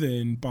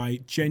driven by a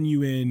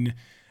genuine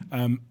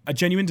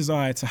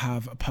desire to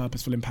have a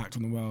purposeful impact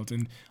on the world.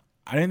 And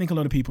I don't think a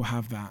lot of people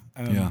have that.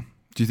 Do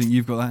you think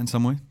you've got that in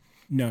some way?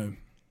 No.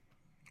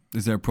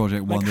 Is there a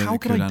project one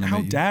that could animate how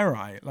you? dare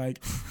I? Like,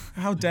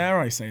 how dare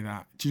I say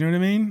that? Do you know what I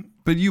mean?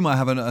 But you might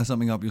have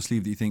something up your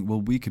sleeve that you think,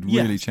 well, we could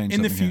really change in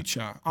something the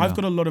future. I've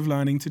got a lot of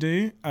learning to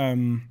do.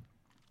 I'm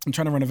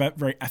trying to run a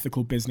very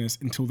ethical business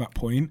until that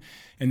point,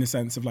 in the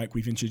sense of like,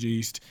 we've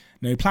introduced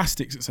no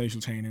plastics at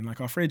Social Chain in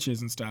like our fridges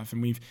and stuff,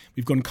 and we've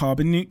gone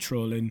carbon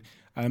neutral, and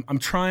I'm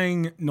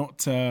trying not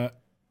to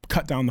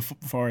cut down the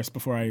forest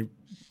before I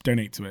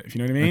donate to it, if you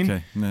know what I mean.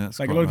 Okay, no, that's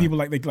like a lot of people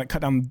they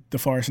cut down the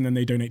forest and then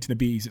they donate to the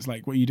bees. It's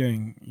like, what are you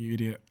doing, you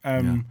idiot?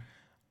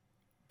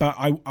 But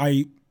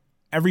I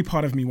every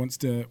part of me wants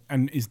to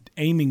and is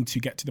aiming to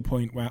get to the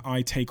point where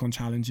I take on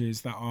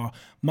challenges that are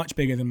much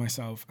bigger than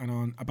myself and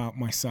aren't about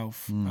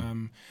myself.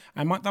 And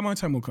my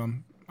time will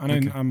come.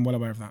 And I'm well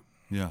aware of that.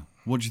 Yeah.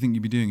 What do you think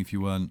you'd be doing if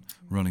you weren't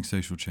running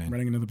Social Chain?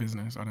 Running another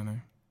business, I don't know.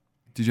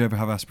 Did you ever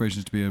have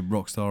aspirations to be a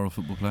rock star or a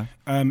football player?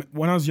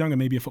 When I was younger,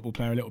 maybe a football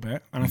player a little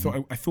bit, and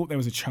I thought there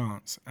was a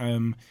chance.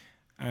 Were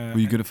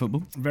you good at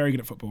football? Very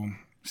good at football.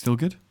 Still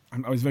good?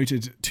 I was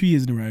voted 2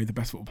 years in a row the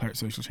best football player at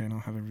Social Chain. I'll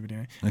have everybody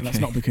know. And that's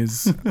not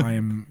because I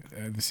am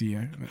the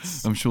CEO.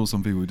 I'm sure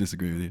some people would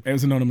disagree with you. It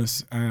was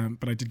anonymous,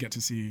 but I did get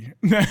to see.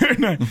 No,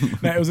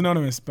 it was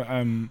anonymous. But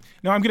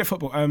no, I'm good at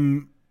football.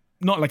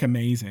 Not like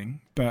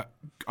amazing, but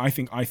I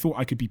thought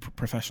I could be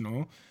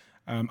professional.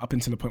 Up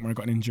until the point where I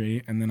got an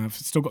injury, and then I've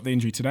still got the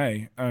injury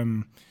today.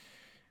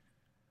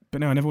 But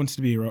no, I never wanted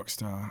to be a rock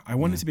star. I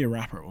wanted to be a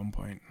rapper at one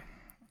point.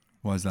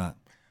 Why is that?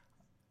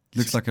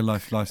 Looks like a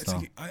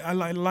lifestyle. I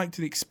liked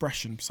the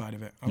expression side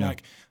of it. I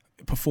like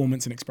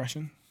performance and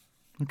expression.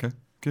 Okay,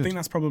 good. I think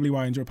that's probably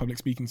why I enjoy public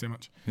speaking so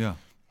much. Yeah.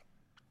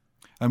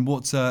 And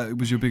what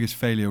was your biggest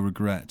failure or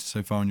regret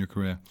so far in your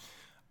career?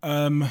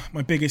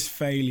 My biggest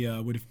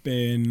failure would have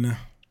been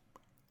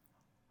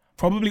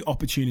probably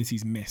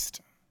opportunities missed.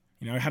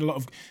 You know, I had a lot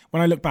of,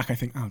 when I look back, I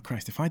think, oh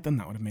Christ, if I'd done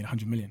that, I would have made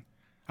 100 million.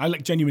 I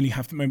like genuinely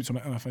have the moments where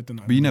I'm like, oh, if I'd done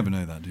that. But you never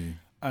know that, do you?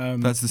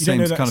 That's the you same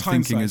don't know kind of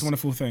thinking as... It's a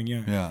wonderful thing,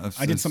 yeah. Yeah,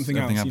 I did something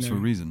else. Everything happens for a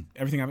reason.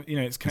 Everything happens,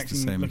 it's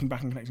connecting, looking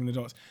back and connecting the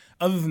dots.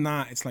 Other than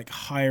that, it's like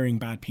hiring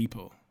bad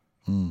people.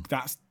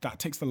 That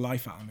takes the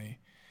life out of me.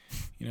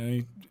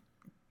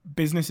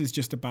 Business is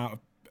just about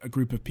a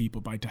group of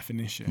people by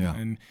definition. Yeah.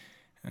 And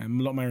a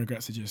lot of my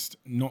regrets are just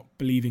not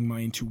believing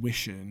my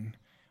intuition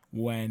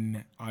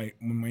when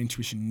my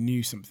intuition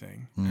knew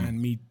something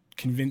and me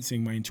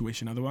convincing my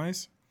intuition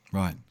otherwise.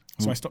 Right.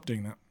 So I stopped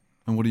doing that.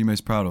 And what are you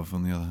most proud of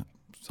on the other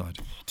side?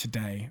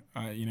 Today.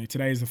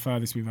 Today is the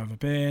furthest we've ever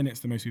been. It's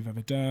the most we've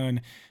ever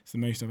done. It's the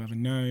most I've ever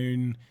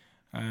known.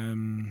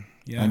 And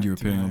you're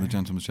appearing on the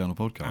Gentleman's Channel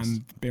podcast.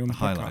 And being on the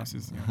podcast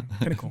is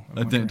pinnacle.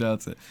 I don't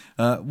doubt it.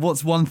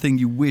 What's one thing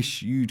you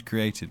wish you'd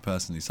created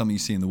personally? Something you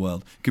see in the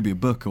world? Could be a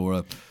book or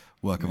a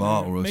work of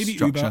art or a maybe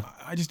structure. Uber.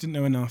 I just didn't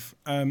know enough.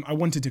 I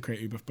wanted to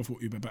create Uber before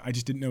Uber, but I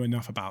just didn't know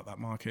enough about that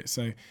market.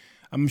 So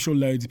I'm sure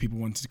loads of people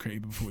wanted to create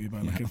Uber before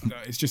Uber.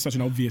 It's just such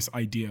an obvious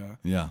idea.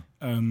 Yeah.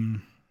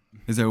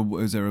 Is there a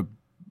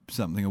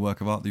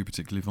work of art that you're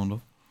particularly fond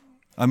of?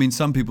 I mean,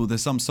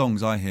 there's some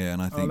songs I hear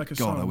and I think, God,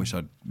 song. I wish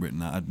I'd written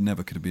that. I'd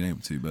never could have been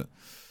able to, but...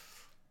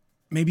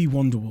 Maybe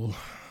Wonderwall.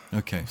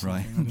 Okay,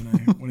 right. I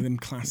don't know. One of them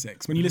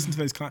classics. When you listen to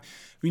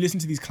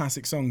these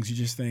classic songs, you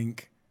just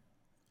think,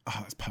 oh,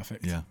 that's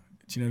perfect. Yeah.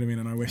 Do you know what I mean?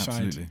 And I wish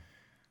Absolutely.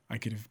 I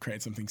could have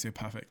created something so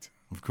perfect.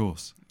 Of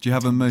course. Do you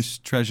have a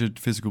most treasured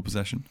physical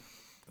possession?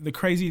 The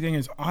crazy thing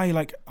is, I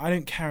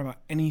don't care about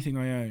anything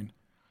I own.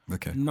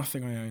 Okay.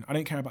 Nothing I own. I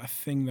don't care about a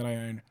thing that I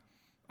own.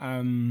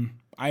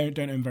 I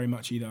don't own very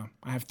much either.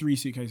 I have 3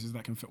 suitcases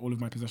that can fit all of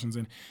my possessions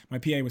in. My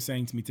PA was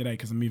saying to me today,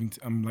 because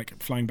I'm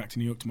flying back to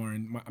New York tomorrow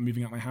and I'm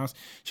moving out my house.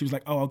 She was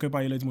like, "Oh, I'll go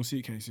buy you loads more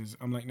suitcases."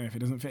 I'm like, "No, if it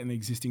doesn't fit in the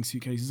existing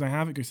suitcases I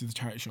have, it goes to the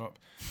charity shop.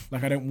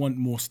 Like, I don't want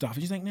more stuff."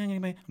 And she's like, "No."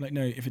 I'm like,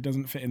 "No, if it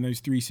doesn't fit in those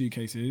 3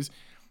 suitcases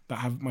that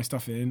have my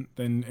stuff in,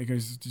 then it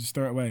goes, just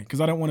throw it away." Because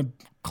I don't want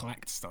to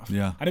collect stuff.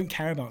 Yeah. I don't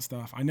care about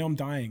stuff. I know I'm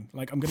dying.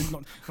 Like, I'm gonna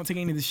not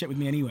taking any of this shit with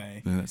me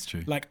anyway. Yeah, that's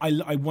true. Like,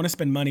 I want to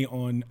spend money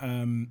on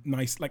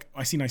nice, like,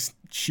 I see nice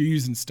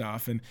shoes and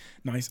stuff and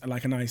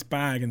a nice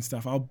bag and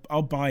stuff.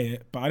 I'll buy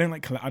it, but I don't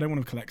I don't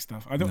want to collect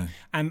stuff.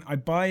 And I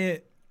buy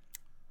it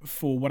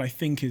for what I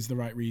think is the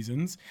right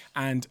reasons.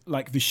 And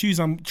like the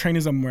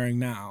trainers I'm wearing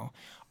now,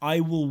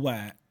 I will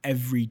wear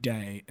every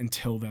day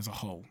until there's a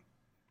hole.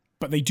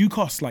 But they do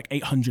cost like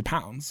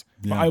 £800.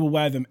 But I will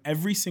wear them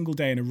every single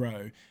day in a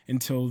row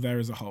until there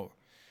is a hole.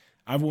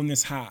 I've worn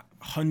this hat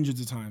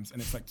hundreds of times,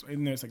 and it's like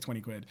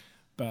 20 quid.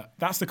 But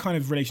that's the kind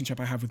of relationship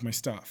I have with my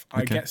stuff.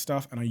 I get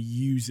stuff and I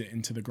use it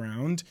into the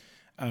ground,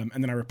 and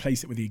then I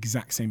replace it with the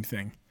exact same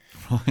thing.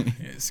 Right.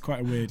 It's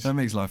quite weird. That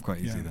makes life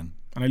quite easy then.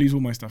 And I lose all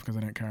my stuff because I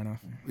don't care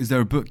enough. Is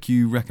there a book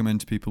you recommend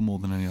to people more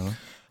than any other?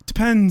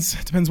 Depends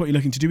what you're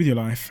looking to do with your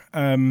life.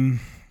 I'm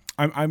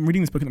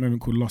reading this book at the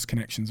moment called Lost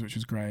Connections, which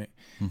is great.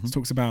 Mm-hmm. It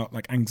talks about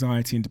like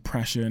anxiety and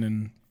depression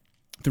and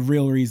the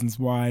real reasons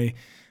why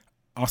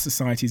our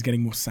society is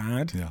getting more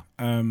sad.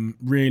 Yeah.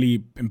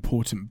 Really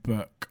important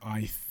book,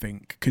 I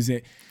think, because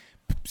it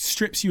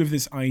strips you of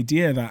this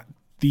idea that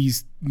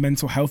these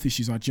mental health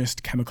issues are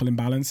just chemical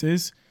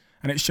imbalances.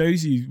 And it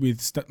shows you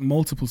with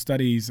multiple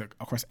studies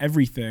across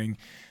everything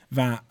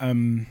that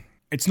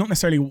it's not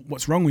necessarily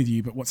what's wrong with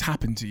you, but what's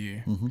happened to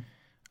you,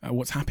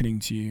 what's happening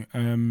to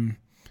you.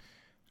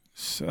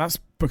 So that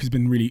book has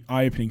been really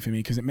eye-opening for me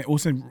because it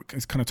also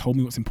has kind of told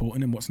me what's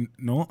important and what's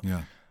not.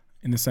 Yeah.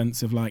 In the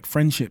sense of like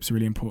friendships are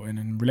really important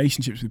and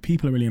relationships with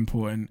people are really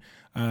important.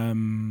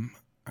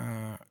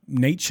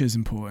 Nature's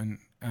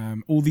important.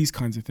 All these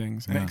kinds of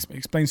things. And it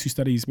explains through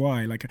studies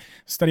why. Like a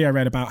study I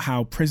read about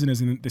how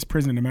prisoners in this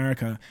prison in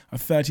America are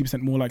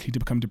 30% more likely to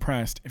become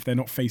depressed if they're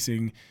not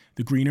facing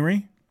the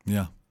greenery.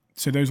 Yeah.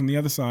 So those on the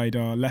other side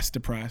are less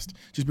depressed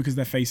just because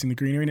they're facing the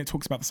greenery. And it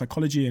talks about the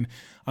psychology and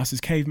us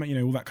as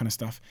cavemen, all that kind of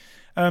stuff.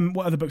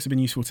 What other books have been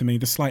useful to me?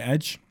 The Slight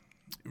Edge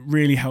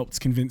really helped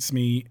convince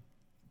me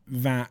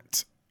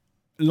that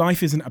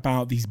life isn't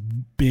about these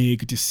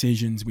big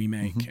decisions we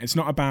make. Mm-hmm. It's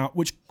not about,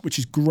 which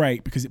is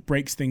great because it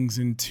breaks things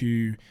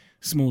into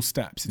small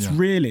steps. It's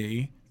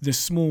really the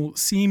small,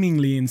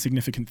 seemingly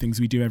insignificant things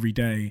we do every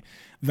day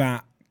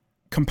that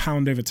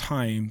compound over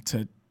time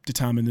to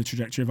determine the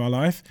trajectory of our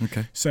life.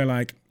 Okay. So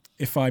like,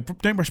 if I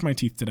don't brush my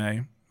teeth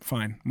today,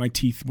 fine, my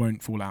teeth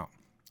won't fall out.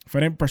 If I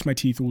don't brush my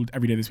teeth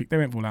every day this week, they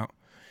won't fall out.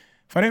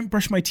 If I don't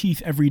brush my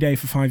teeth every day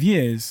for 5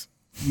 years,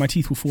 my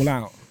teeth will fall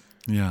out.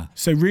 Yeah.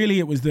 So really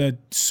it was the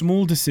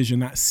small decision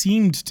that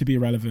seemed to be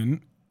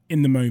irrelevant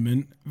in the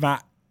moment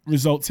that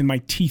results in my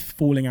teeth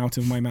falling out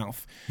of my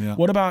mouth. Yeah.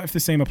 What about if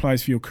the same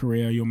applies for your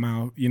career, your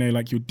mouth,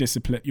 like your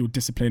discipline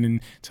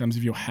in terms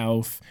of your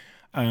health,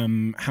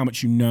 how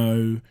much you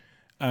know.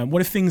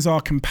 What if things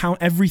are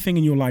everything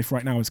in your life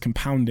right now is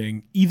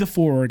compounding either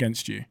for or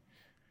against you?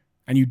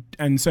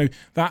 And so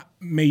that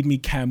made me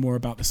care more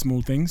about the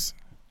small things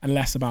and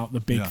less about the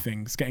big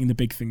things, getting the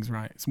big things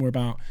right. It's more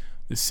about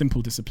the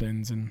simple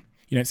disciplines and,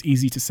 it's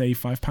easy to save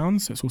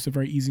 £5, so it's also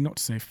very easy not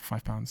to save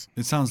 £5.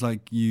 It sounds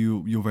like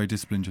you're very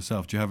disciplined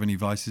yourself. Do you have any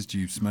vices? Do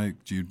you smoke?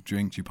 Do you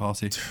drink? Do you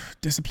party?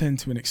 Discipline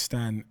to an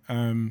extent.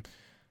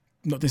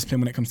 not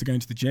disciplined when it comes to going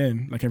to the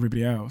gym like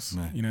everybody else.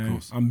 No, you of know,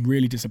 course. I'm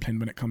really disciplined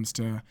when it comes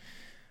to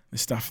the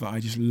stuff that I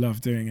just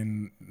love doing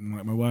in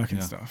like my work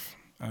and stuff.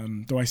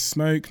 Do I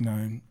smoke?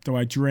 No. Do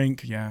I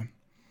drink? Yeah.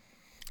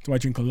 Do I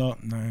drink a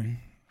lot? No.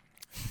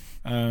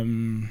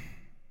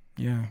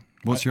 Yeah.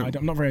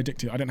 I'm not very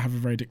addictive. I don't have a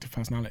very addictive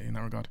personality in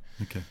that regard.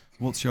 Okay.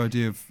 What's your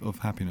idea of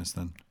happiness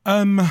then?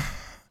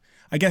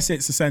 I guess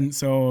it's a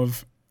sense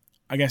of,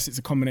 it's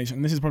a combination,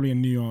 and this is probably a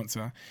new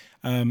answer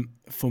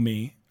for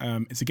me.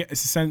 It's a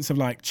sense of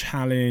like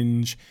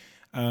challenge,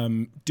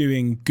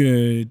 doing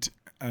good,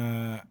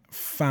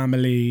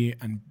 family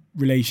and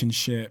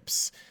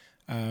relationships.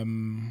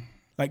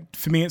 Like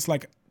for me, it's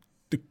like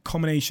the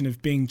combination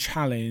of being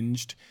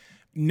challenged,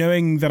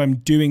 knowing that I'm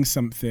doing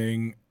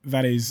something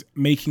that is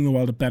making the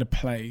world a better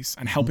place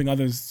and helping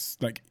others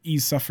like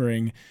ease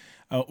suffering,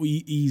 or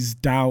ease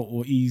doubt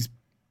or ease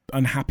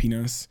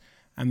unhappiness.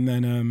 And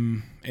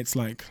then it's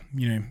like,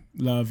 you know,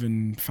 love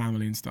and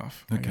family and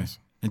stuff. Okay. I guess.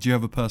 And do you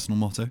have a personal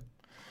motto?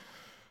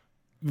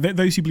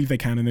 Those who believe they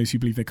can and those who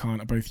believe they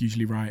can't are both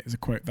usually right, is a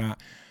quote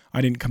that I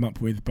didn't come up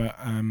with, but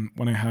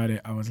when I heard it,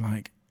 I was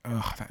like,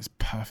 oh, that is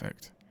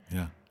perfect.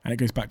 Yeah. And it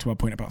goes back to our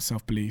point about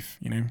self-belief,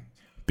 you know,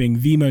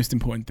 being the most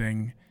important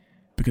thing,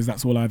 because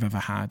that's all I've ever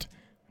had.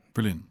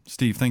 Brilliant.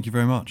 Steve, thank you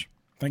very much.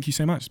 Thank you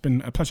so much. It's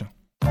been a pleasure.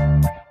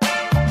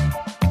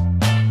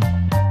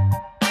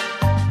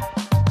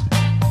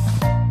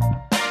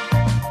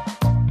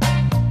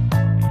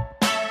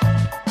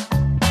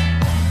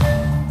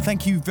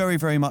 Thank you very,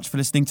 very much for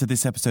listening to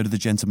this episode of the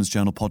Gentleman's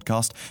Journal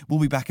podcast. We'll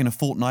be back in a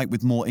fortnight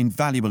with more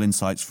invaluable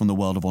insights from the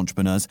world of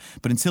entrepreneurs.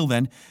 But until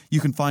then, you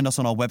can find us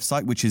on our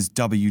website, which is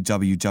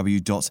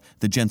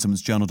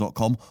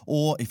www.thegentleman'sjournal.com.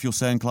 Or if you're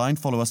so inclined,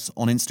 follow us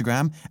on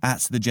Instagram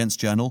 @thegents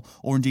journal,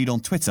 or indeed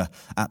on Twitter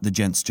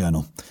 @thegents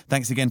journal.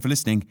 Thanks again for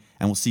listening,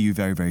 and we'll see you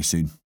very, very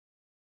soon.